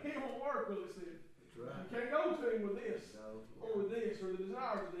 sir. He won't work, Billy said. That's You right. can't go to him with this, No. or with this, or the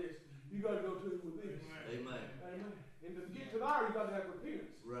desires of this. You got to go to him with this. Amen. Amen. And to get to there, you got to have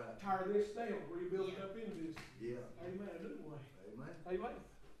repentance. Right. Tear this down, rebuild it up into this. Yeah. Amen. A new way. Amen. Amen.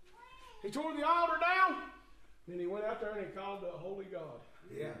 He tore the altar down. Then he went out there and he called the holy God.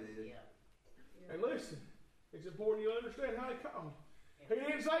 Yeah. He did. And listen, it's important you understand how he called. He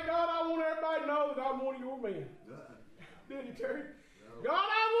didn't say, God, I want everybody to know that I'm one of your men. Right. Did he, Terry? No. God,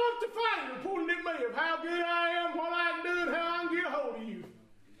 I want the fame pointing at me of how good I am, what I can do, and how I can get a hold of you.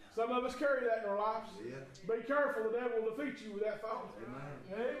 Some of us carry that in our lives. Yeah. Be careful, the devil will defeat you with that thought.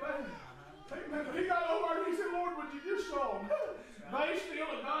 Amen. Amen. Amen. But he got over and he said, Lord, would you just show him? They still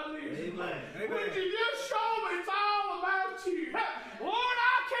a God lives. Amen. Would you just show me it's all about you? Lord,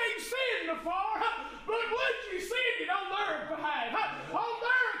 I can't send the far, but would you send it on their behalf? On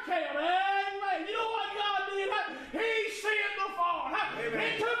their account. Amen. You know what God did? He sent the far.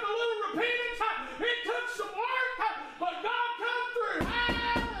 It took a little repentance. It took some work, but God come through.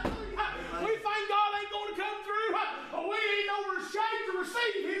 Hallelujah. We think God ain't going to come through. We ain't no shape to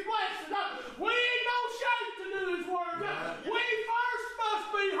receive His blessing. We ain't no shape to do His work. We first must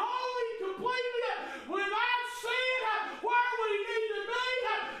be holy, completed, without sin, where we need to be,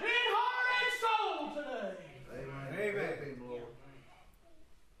 in heart and soul today. Amen. Amen. Help him, Lord.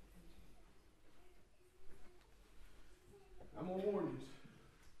 I'm going to warn you.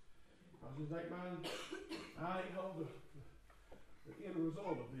 I was going to take mine. I ain't hold the end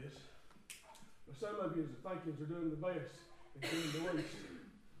result of this. But some of you are thinking you're doing the best and doing the least.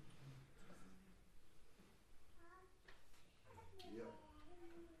 Yep.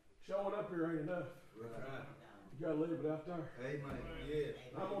 Showing up here ain't enough. Right. You got to live it out there. Amen. Yes.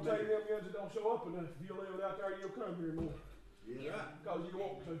 I'm going to tell you them guys that don't show up enough. If you live it out there, you'll come here more. Yeah. Right. Because you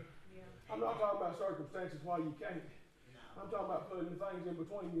want to. Yeah. I'm not talking about circumstances why you can't. I'm talking about putting the things in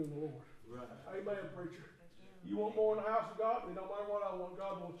between you and the Lord. Right. Amen, preacher. You want more in the house of God? It don't matter what I want.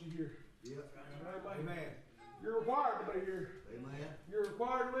 God wants you here. Yep. Amen. Amen. You're required to be here. Amen. You're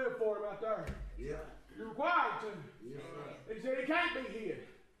required to live for Him out there. Yep. You're required to. Yes, sir. He said it can't be hid.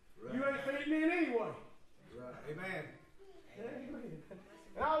 Right. You ain't fitting in anyway. Right. Amen. Amen.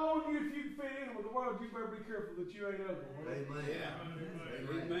 And I want you, if you fit in with the world, you better be careful that you ain't ugly. Amen. Yeah.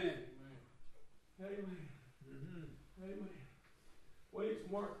 Amen. Amen. Amen. Mm-hmm. Amen. We need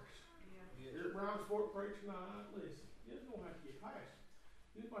some workers. Yes. Here at Browns Fork preaching tonight, listen, you just don't have to get past it.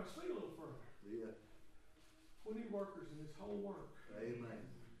 You just might see a little further. Yeah. We need workers in this whole work. Amen.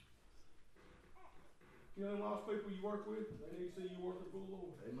 You know, lost people you work with, they need to see you working for the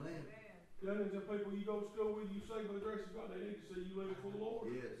Lord. Amen. Youngins and people you go to school with, you say by the grace of God, they need to see you living for the Lord.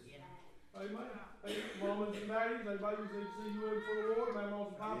 Yes. Yeah. Amen. Hey, mamas and daddies, they babies need to see you living for the Lord. Mamas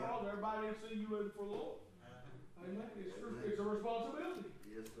and papas, everybody needs to see you living for the Lord. Amen. It's a responsibility.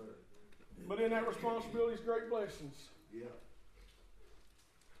 Yes, sir. But in that responsibility is great blessings. Yeah.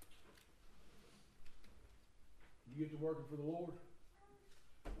 You get to working for the Lord,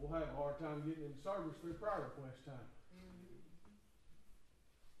 we'll have a hard time getting in service through prayer request time.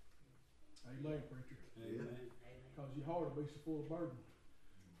 Amen, preacher. Amen. Because your heart will be so full of burden.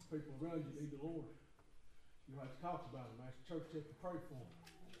 People around you need the Lord. You have to talk about them. Ask the church to pray for them.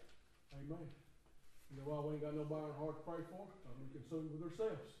 Amen. You know why we ain't got nobody in the heart to pray for? Because we consumed with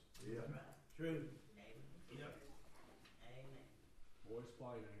ourselves. Yeah. True. Amen. Amen. Boy, it's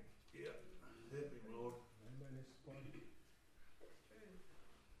plain, ain't it? Yeah. Help me, Lord. Amen. It's plain. True.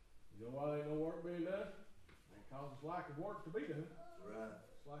 You know why there ain't no work being done? Because it's lack of work to be done. Right.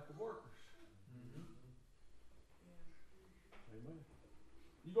 It's lack of workers. Amen.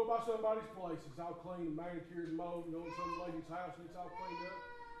 You go by somebody's place, it's all clean and manicured and mowed. You go to some lady's house and it's all cleaned up.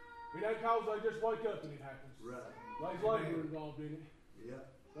 It ain't cause they just wake up and it happens. Right. There's labor involved in it. Yeah.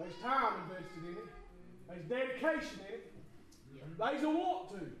 There's time invested in it. There's dedication in it. Yeah. There's a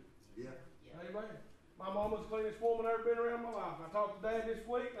want to. Yeah. Yeah. Amen. My mama's the cleanest woman I've ever been around in my life. I talked to Dad this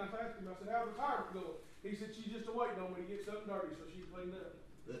week and I asked him, I said, how's the retirement going? He said, she's just waiting on me to get something dirty so she's cleaned up.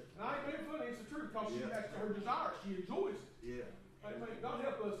 And I ain't being funny, it's the truth, because that's her desire. She enjoys it. Yeah. Amen. God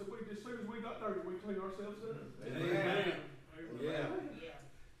help us if we, as soon as we got dirty, we clean ourselves up. Amen. Yeah.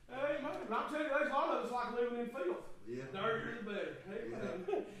 Yeah. Amen. And I'm telling you, there's a lot of us like living in filth. Yeah. Dirtier the better. Amen.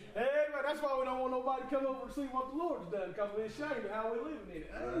 Amen. That's why we don't want nobody to come over and see what the Lord's done, because we're ashamed of how we're living in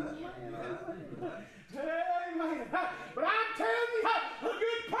it. Amen. Amen. But I'm telling you, a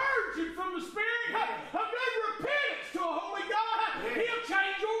good purging from the Spirit, a good repentance to a holy God, He'll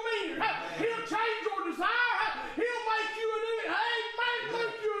change your meaning. He'll change your desire. He'll make you a new, amen,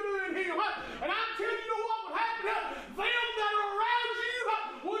 make you a new in Him. And I'm telling you what would happen. Them that are around you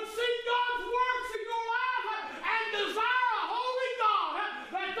would see God's works in your life and desire a holy God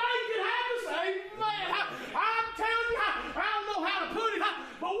that they can have us. Amen. I'm telling you, I don't know how to put it,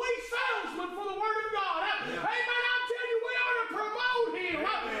 but we salesmen for the Word of God. Amen. I'm telling you, we ought to promote Him.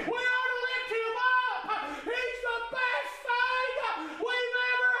 We ought to lift Him up. He's the best thing we've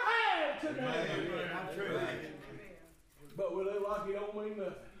ever had today. I'm true. But we live like it don't mean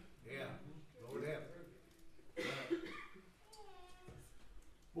nothing. Yeah. Lord help.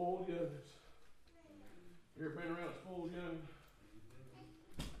 Spoiled youngins. You ever been around spoiled youngins?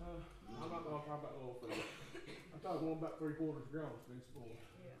 I'm not going to talk about little things. I'm talking one about 3/4 grown that's been spoiled.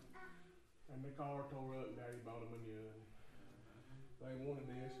 And the car tore up and Daddy bought them a new one. They wanted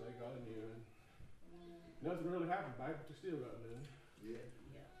this, they got a new one. Nothing really happened back, but they still got a new one. Yeah.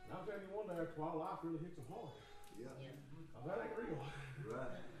 And I'll tell you one day after a while, life really hits them hard. Yeah. Oh, that ain't real.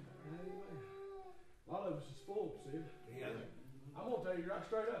 Right. Amen. A lot of us is spoiled, Sid. Yeah. I'm going to tell you right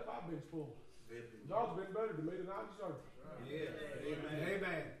straight up, I've been spoiled. God's been better to me than I deserve. Yeah. Amen.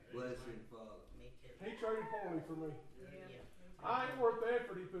 Amen. Bless Him, Father. Me too. He traded poorly for me. Yeah. I ain't worth the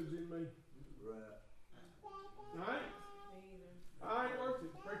effort He puts in me. Right. I ain't worth it.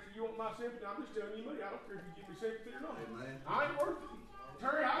 Preacher, you want my sympathy? I'm just telling you me. I don't care if you give me sympathy or not. Amen. I ain't worth it.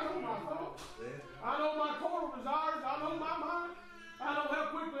 Terry, I know my thoughts. Yeah. I know my carnal desires. I know my mind. I know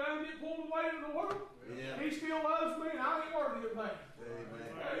how quickly I can get pulled away into the world. Yeah. He still loves me, and I ain't worthy of that. Amen.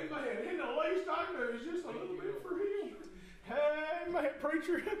 Amen. In the least I can do is just a little bit for Him. Amen.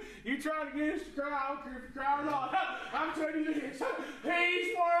 Preacher, you trying to get us to cry? I don't care if you cry or not. I'm telling you this. He's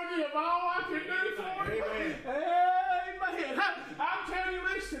worthy of all I can do for Him. Amen. I'm telling you,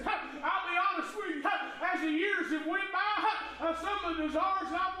 listen, I'll be honest with you. As the years have went by, some of the desires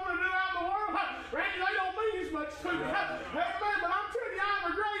I want to do out in the world, Randy, they don't mean as much to me. Amen. But I'm telling you, I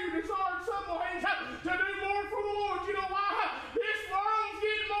have a greater desire in some ways to do more for the Lord. You know why? This world's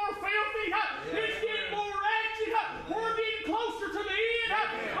getting more filthy. It's getting more wretched. We're getting closer to the end.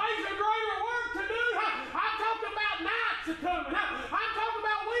 There's a greater work to do. I'm talking about nights are coming. I'm talking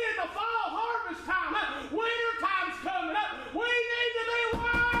about we in the fall harvest time. Winter time's coming up. We need to be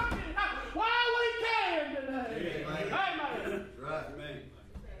working while we can today. Amen. Right. Amen.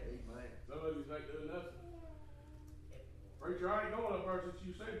 Amen. Some of you ain't doing nothing. Preacher, I ain't going up there since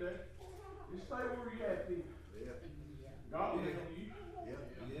you said that. Just stay where you at, then. Yeah. God will help you. Yeah.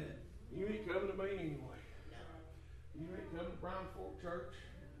 Yeah. You ain't coming to me anyway. You ain't coming to Brown Fork Church.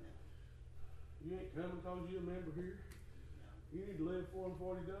 You ain't coming because you're a member here. You need to live for Him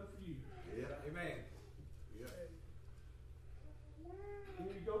for what He's done for you. Yeah. Amen. Yeah. You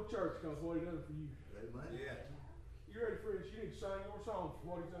need to go to church because of what He's done for you. Amen. Yeah. You ready, friends? You need to sing your song for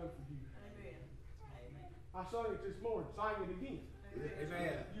what he's done for you. Amen. Amen. I sang it this morning. Sing it again.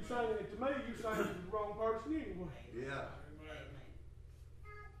 Amen. You sang it to me. You sang it to the wrong person anyway. Yeah. Amen.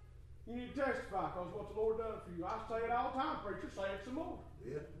 You need to testify because what the Lord done for you. I say it all the time, preacher. Say it some more.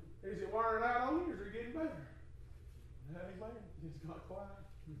 Yeah. Is it wearing out on you or is it getting better? Amen. It's got quiet.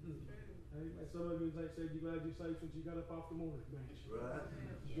 Amen. Some of you, they said, you're glad you saved since you got up off the morning bench. Right.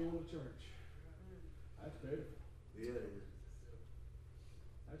 Going to church. That's beautiful. Yeah, it is.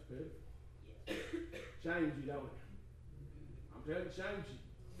 That's beautiful. Yes. Shames you, don't it? I'm telling you, shames you.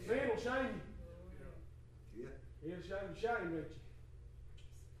 Sin will shame you. Yeah. He'll shame at you.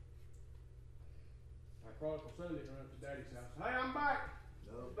 Like Prodigal Son didn't run up to Daddy's house. Hey, I'm back.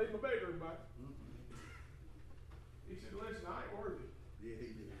 No. Leave my bedroom back. Mm-mm. He said, listen, I ain't worthy. Yeah,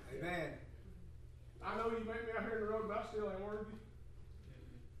 he did. Amen. I know you met me out here in the road, but I still ain't worthy.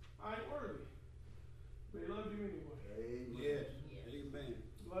 I ain't worthy. But he loved you anyway. Amen. Yes. Yes. Amen.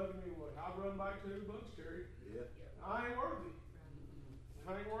 He loved you anyway. I've run back to the books, Terry. Yeah. I ain't worthy.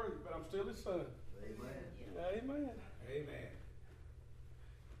 I ain't worthy, but I'm still his son. Amen. Amen. Amen.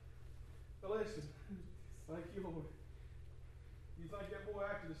 But listen, thank you, Lord. You think that boy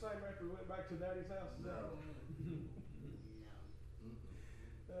acted the same after we went back to Daddy's house? No. No. Mm-mm.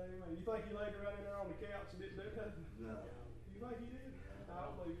 Amen. You think he laid around in there on the couch and didn't do nothing? No. You think he did? I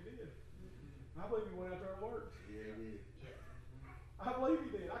don't believe he did. I believe he went out there and worked. Yeah, he did. Yes. I believe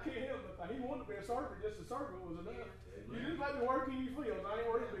he did. I can't help but think he wanted to be a servant. Just a servant was enough. You Amen. just let me work in your fields. I ain't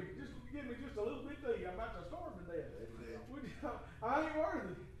worthy to be. Just give me just a little bit to eat. I'm about to starve to death. Amen. I ain't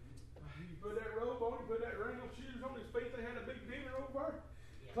worthy. You put that robe on, you put that ring on, shoes on his feet. They had a big dinner over.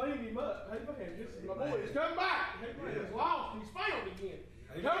 Cleaned him up. Amen. This is my boy. He's come back. Amen. He's lost. He's found again.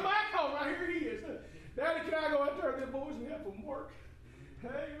 Amen. Come back home. Right here he is. Daddy, can I go out there with them boys and help them work?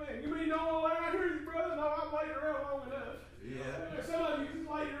 Amen. You mean you don't want to lay right here with your brother? No, I'm laying around long enough. Yeah. Some of you just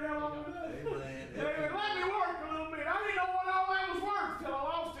laid around long enough. Amen. Amen. Let me work a little bit. I didn't know what all that was worth till I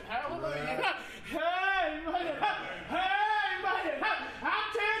lost it. Hallelujah. Amen. Amen. I'm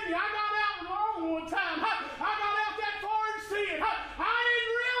telling you, I got out wrong one time. I got out that foreign sin. I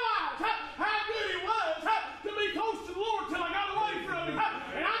didn't realize how good it was to be close to the Lord till I got away from Him.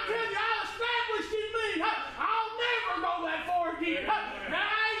 And I'm telling you, I established in me, I'll never go that far again. Now,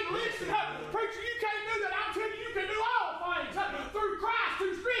 listen, preacher, you can't do that. I'm telling you, you can do all things through Christ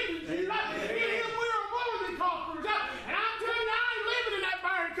who strengthens you. In Him we are more than conquerors. And I'm telling you, I ain't living in that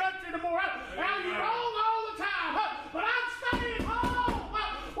barren country anymore. Now, you're wrong all the time. But I'm staying home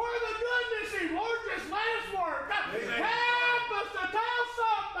where the goodness is. Lord, just let us work. Help us to tell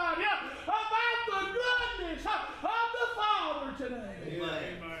somebody about the goodness of the Father today.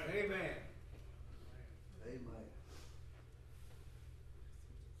 Amen. Amen. Amen.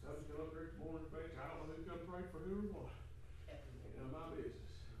 Somebody's come up there this morning, preach. I don't know who's going to pray for who or what. Ain't none of my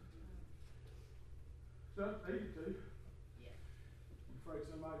business. Stuff easy to. Yes. You afraid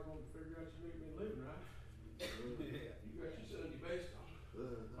somebody's going to figure out you ain't been living right. Yeah. You got your Sunday best on.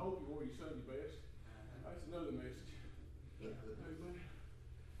 I hope you wore your Sunday best. That's another message. Amen.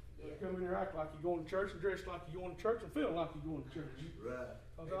 You come in here act like you're going to church and dress like you're going to church and feel like you're going to church. Right.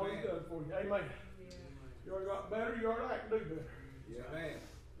 That's all He's Amen. done for you. Amen. You already got better, you already act do better. Amen.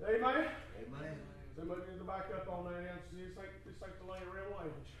 Amen. Amen. Somebody needs to back up on that and say, this ain't the lay around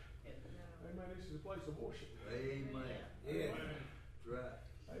language. Amen. This is a place of worship. Amen. Yeah. That's right.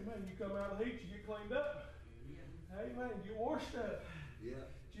 Amen. You come out of the heat, you get cleaned up. Amen. You washed up. Yeah.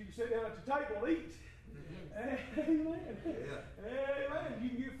 You can sit down at the table and eat. Amen. Yeah. Amen. You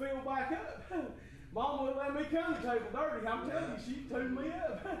can get filled back up. Mama wouldn't let me come to the table dirty. I'm telling you, she tuned me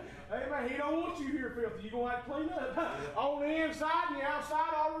up. Amen. He don't want you here filthy. You're going to have to clean up. On the inside and the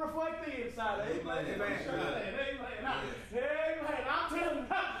outside ought to reflect the inside. Amen. Amen. Amen. I'm telling you,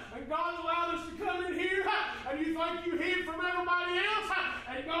 and God allowed us to come in here, and you think you hid from everybody else,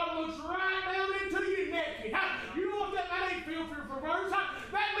 and God looks right down into you naked. You know what that ain't filthy or perverse?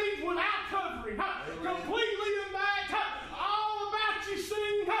 That means without covering, completely in back, all about you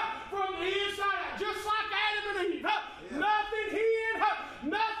seen from the inside out, just like Adam and Eve. Nothing hid,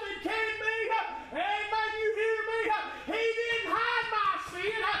 nothing can be. Amen, you hear me? He didn't hide my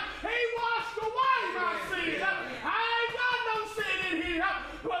sin. He washed away my sin. I ain't got no sin in here.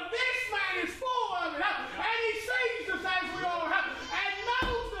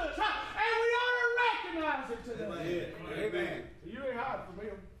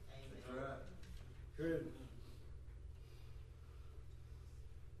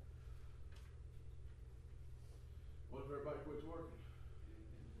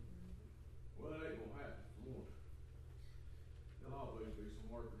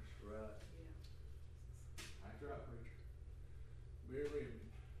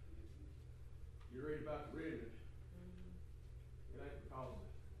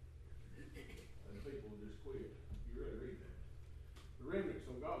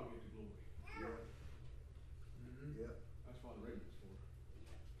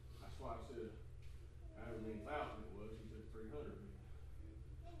 1,000 it was, he said 300 million.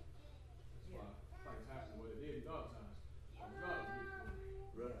 That's why things happen the way they did in God's eyes. God will get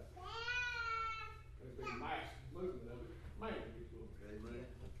glory. Right. There's been massive movement of it. Man gets glory. Amen.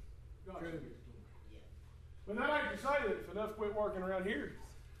 God True. gets glory. Yeah. But that ain't to say that if enough quit working around here,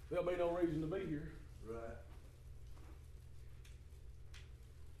 there'll be no reason to be here. Right.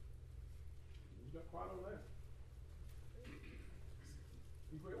 You got quiet on that.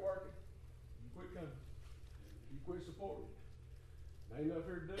 You quit working. You quit coming. You quit supporting. There ain't enough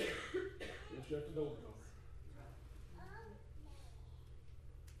here to do it. You'll shut the doors on her.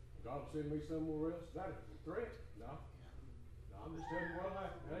 God will send me somewhere else. That is a threat. No. No, I'm just telling you what'll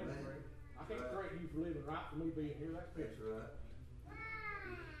happen. That ain't a Amen. threat. I can't threaten you for living right for me being here. That's That's picture. right.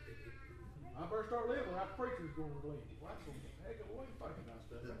 I better start living right. The preacher's going to leave. Well, that's a heck of a way of thinking about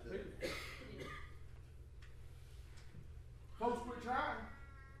stuff. That's picture. Folks quit trying.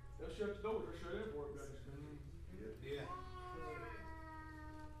 They'll shut the doors. They'll shut every work days. Yeah. Yeah.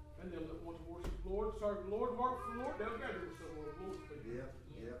 And they'll want to worship the Lord, serve the Lord, work for the Lord. They'll gather with somewhere with the Lord's people. Yep.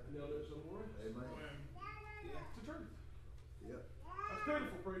 Yep. And they'll do it somewhere else. Amen. Amen. Yeah. It's the truth. Yep. That's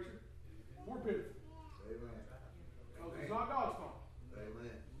pitiful, preacher. We're pitiful. Amen. Because it's not God's fault.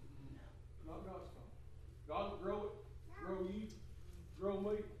 Amen. It's not God's fault. God will grow it, grow you, grow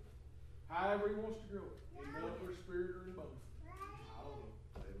me, however He wants to grow it. In love or spirit or in both. I don't know.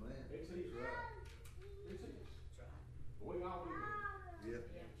 Amen. It's That's easy. right. It's easy. That's right. The way I would do it. Yep.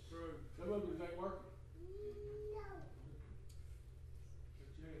 True. Some of it ain't working. But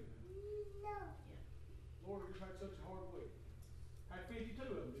you ain't now. Yeah. Lord, I just had such a hard week. Had 52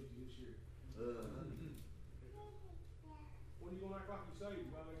 of them did you this year. When you gonna act like you saved,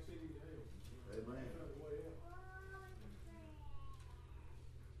 why they send you to hell? Amen. That's the way out.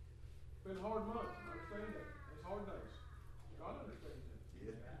 Been a hard month. I understand that. It's hard days. God understands that.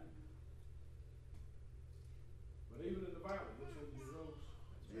 Yeah. But even in the valley, you'll see your rose.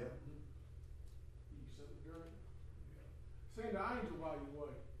 Yep. You something to drink. Send the angel while you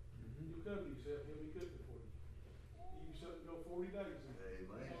wait. You'll come to yourself. He'll be cooking for you. You something to go 40 days in.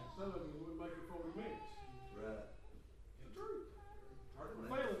 Amen. Some of you would make it 40 minutes. Right. It's the truth. Hurt my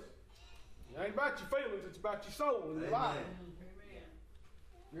Amen. feelings. It ain't about your feelings, it's about your soul and your Amen. life. Amen.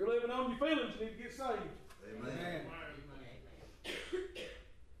 You're living on your feelings, you need to get saved. Amen. Amen. Amen.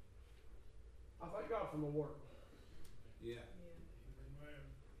 I thank God for my work. Yeah. Amen.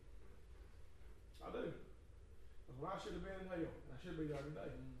 I do. Because when I should have been in hell, I should be there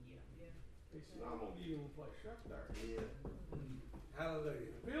today. Yeah. He said, I'm going to give you one place right there. Yeah.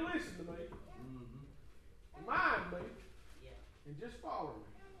 Hallelujah. If you'll listen to me, Mm-hmm. mind me, Yeah. and just follow me,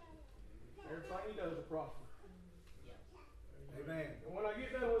 everything he does will prosper. Yeah. Amen. And when I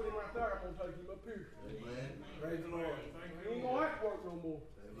get done with him right there, I'm going to take him up here. Amen. Praise the Lord. Thank He you, ain't Lord. going to have to work no more.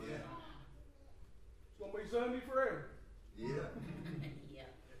 Amen. It's going to be Sunday forever. Yeah. Yeah.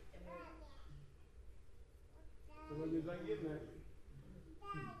 So when you ain't getting that,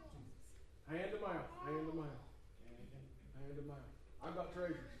 hand to mouth, hand to mouth, hand to mouth. I got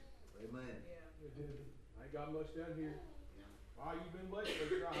treasures. Amen. I ain't got much down here. Why you been blessed,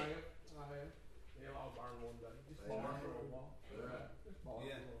 preacher? I have. Hell, I'll burn one day. Just borrow for a little while. Right. Just borrow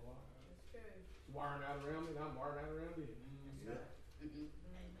Yeah. for a while. It's wiring out around me, and I'm wiring out around it. Yeah.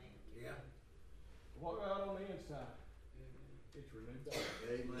 Amen. Yeah. What got on the inside? It's renewed day.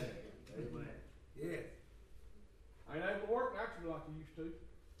 Amen. Amen. Yes. I ain't able to work naturally like I used to.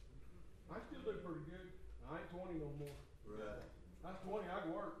 I still do pretty good. I ain't 20 no more. Right. I was 20, I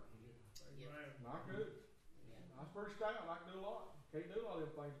could work. Amen. I could. Yeah. I was pretty stout. I could do a lot. Can't do a lot of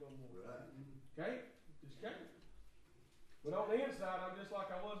them things no more. Right. Can't. Just can't. But on the inside, I'm just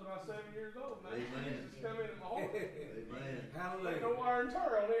like I was when I was 7 years old. Man, Amen. Jesus come into my heart. Amen. Ain't Hallelujah. no wire and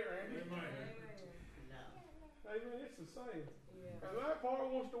tear on it, Randy. Amen. No. Amen. It's the same. And that part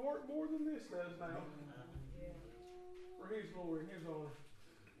wants to work more than this does now. For His glory and His honor.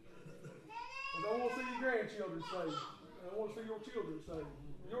 But I want to see your grandchildren saved. And I want to see your children saved.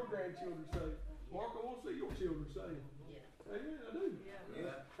 Your grandchildren saved. Mark, I want to see your children saved. Yeah. Amen. I do.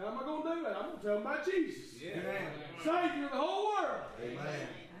 Yeah. How am I going to do that? I'm going to tell them about Jesus. Yeah. Savior of the whole world. Amen.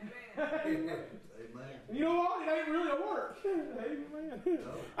 Amen. Amen. And you know what? It ain't really a work. Amen.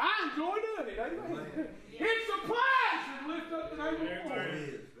 No. I enjoy doing it. Amen. Amen. It's a pleasure to lift up the name of the It Lord.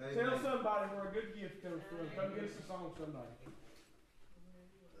 is. Tell Amen. somebody where a good gift comes from. Come get us a song someday.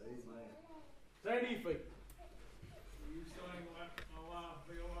 Amen. Stand to your feet. You sang like my life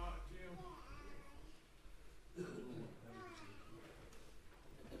feel like, Jim.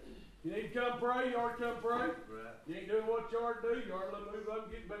 You need to come pray, you ought to come pray. Right. You ain't doing what you ought to do, you ought to move up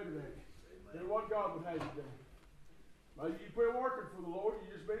and get better at it. Do what God would have you do. Maybe you quit working for the Lord, you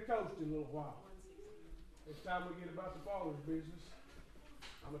just been coasting a little while. it's time we get about the Father's business.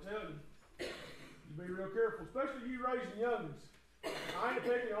 I'm going to tell you, you be real careful, especially you raising youngins. I ain't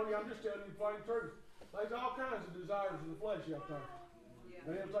picking on you, I'm just telling you the plain truth. There's all kinds of desires of the flesh out there.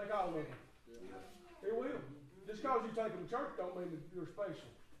 And he'll take all of them. He will. Just because you take them to church don't mean that you're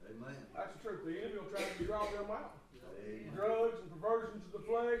special. Amen. That's the truth. The enemy will try to draw them out. Amen. Drugs and perversions of the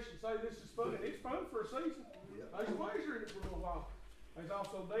flesh and say this is fun. And it's fun for a season. Yeah. There's pleasure in it for a little while. There's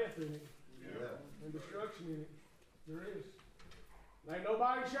also death in it. Yeah. And destruction in it. There is. Ain't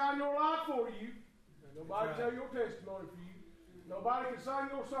nobody shine your light for you. Ain't nobody tell your testimony for you. Nobody can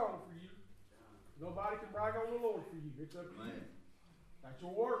sing your song for you. Nobody can brag on the Lord for you. It's up to you. That's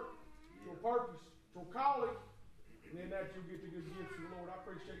your work. It's your purpose. It's your calling. And in that you'll get the good gifts from the Lord. I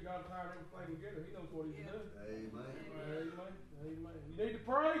appreciate God tying everything together. He knows what He's doing. Amen. Amen. Amen. You need to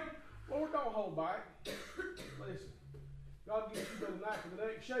pray. Lord, don't hold back. Listen. God gives you the knack of the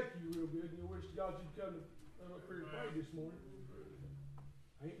day. Shake you real good. And you wish God you'd come up here to pray this morning.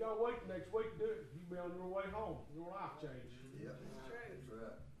 I ain't got to wait the next week to do it. You'll be on your way home. Your life change. Yeah. That's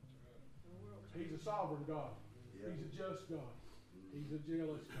right. He's a sovereign God. Yeah. He's a just God. He's a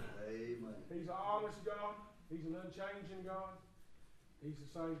jealous God. Amen. He's an honest God. He's an unchanging God. He's the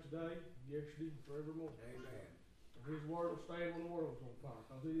same today, yesterday, and forevermore. Amen. And His word will stand when the world's on fire,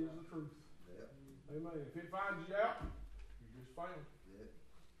 because it is the truth. Yeah. Amen. If it finds you out, you're just found. Yeah.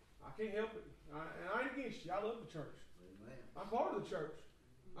 I can't help it. And I ain't against you. I love the church. Amen. I'm part of the church.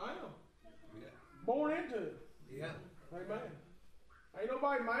 I am. Yeah. Born into it. Yeah. Amen. Ain't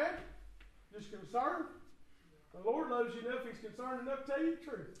nobody mad. Just concerned. The Lord loves you enough. He's concerned enough to tell you the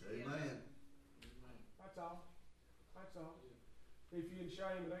truth. Amen. That's all. That's all. If you're in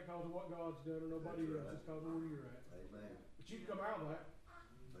shame, it ain't because of what God's done or nobody That's else. right. It's because of where you're at. Amen. But you can come out of that.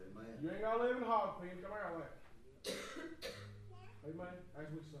 Amen. You ain't got to live in a hog pen. Come out of that. Amen.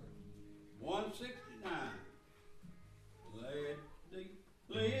 As we sing. 169. Let the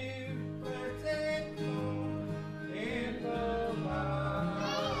liberty flow in the light.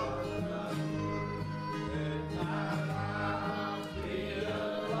 Let my life be a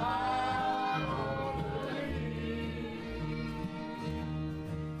light on the hill.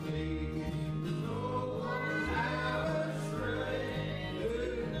 Please no one astray to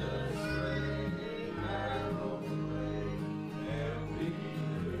the straight and narrow way. Help me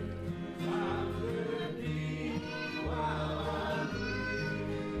to find the deep while I live.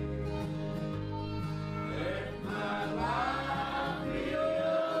 Let my life be a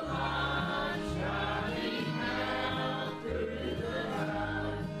light shining out through the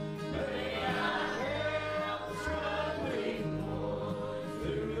night. May I help struggling ones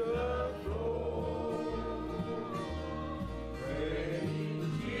through the flow. Praise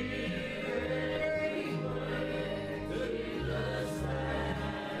ye everywhere to the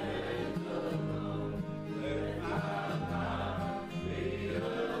sound alone. Let my life be a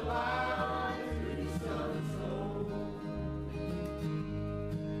light through some soul.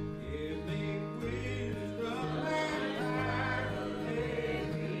 Give me wisdom and power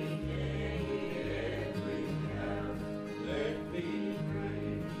every day, every hour. Let me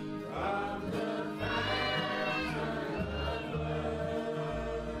drink from the fountain of love.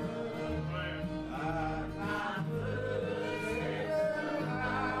 Like my footsteps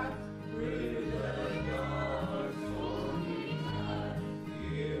arise through the dark stormy night.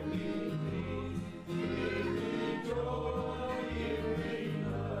 Give me peace, give me joy, give me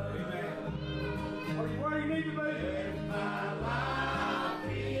love. Amen. Are you where you need to be? Let my life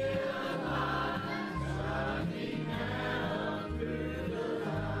be a light shining out through the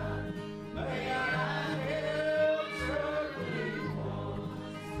night. May I help struggling ones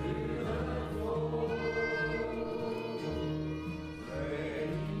through the flow.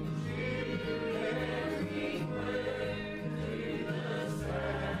 Praise you everywhere through the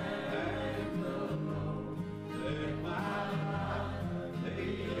sand alone. Let my life be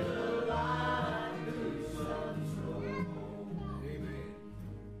a light through some soul. Amen.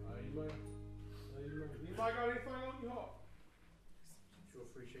 Amen. Amen. Anybody got anything on your heart? Sure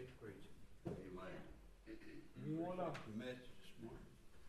appreciate the preaching. Amen. Anyone else? Message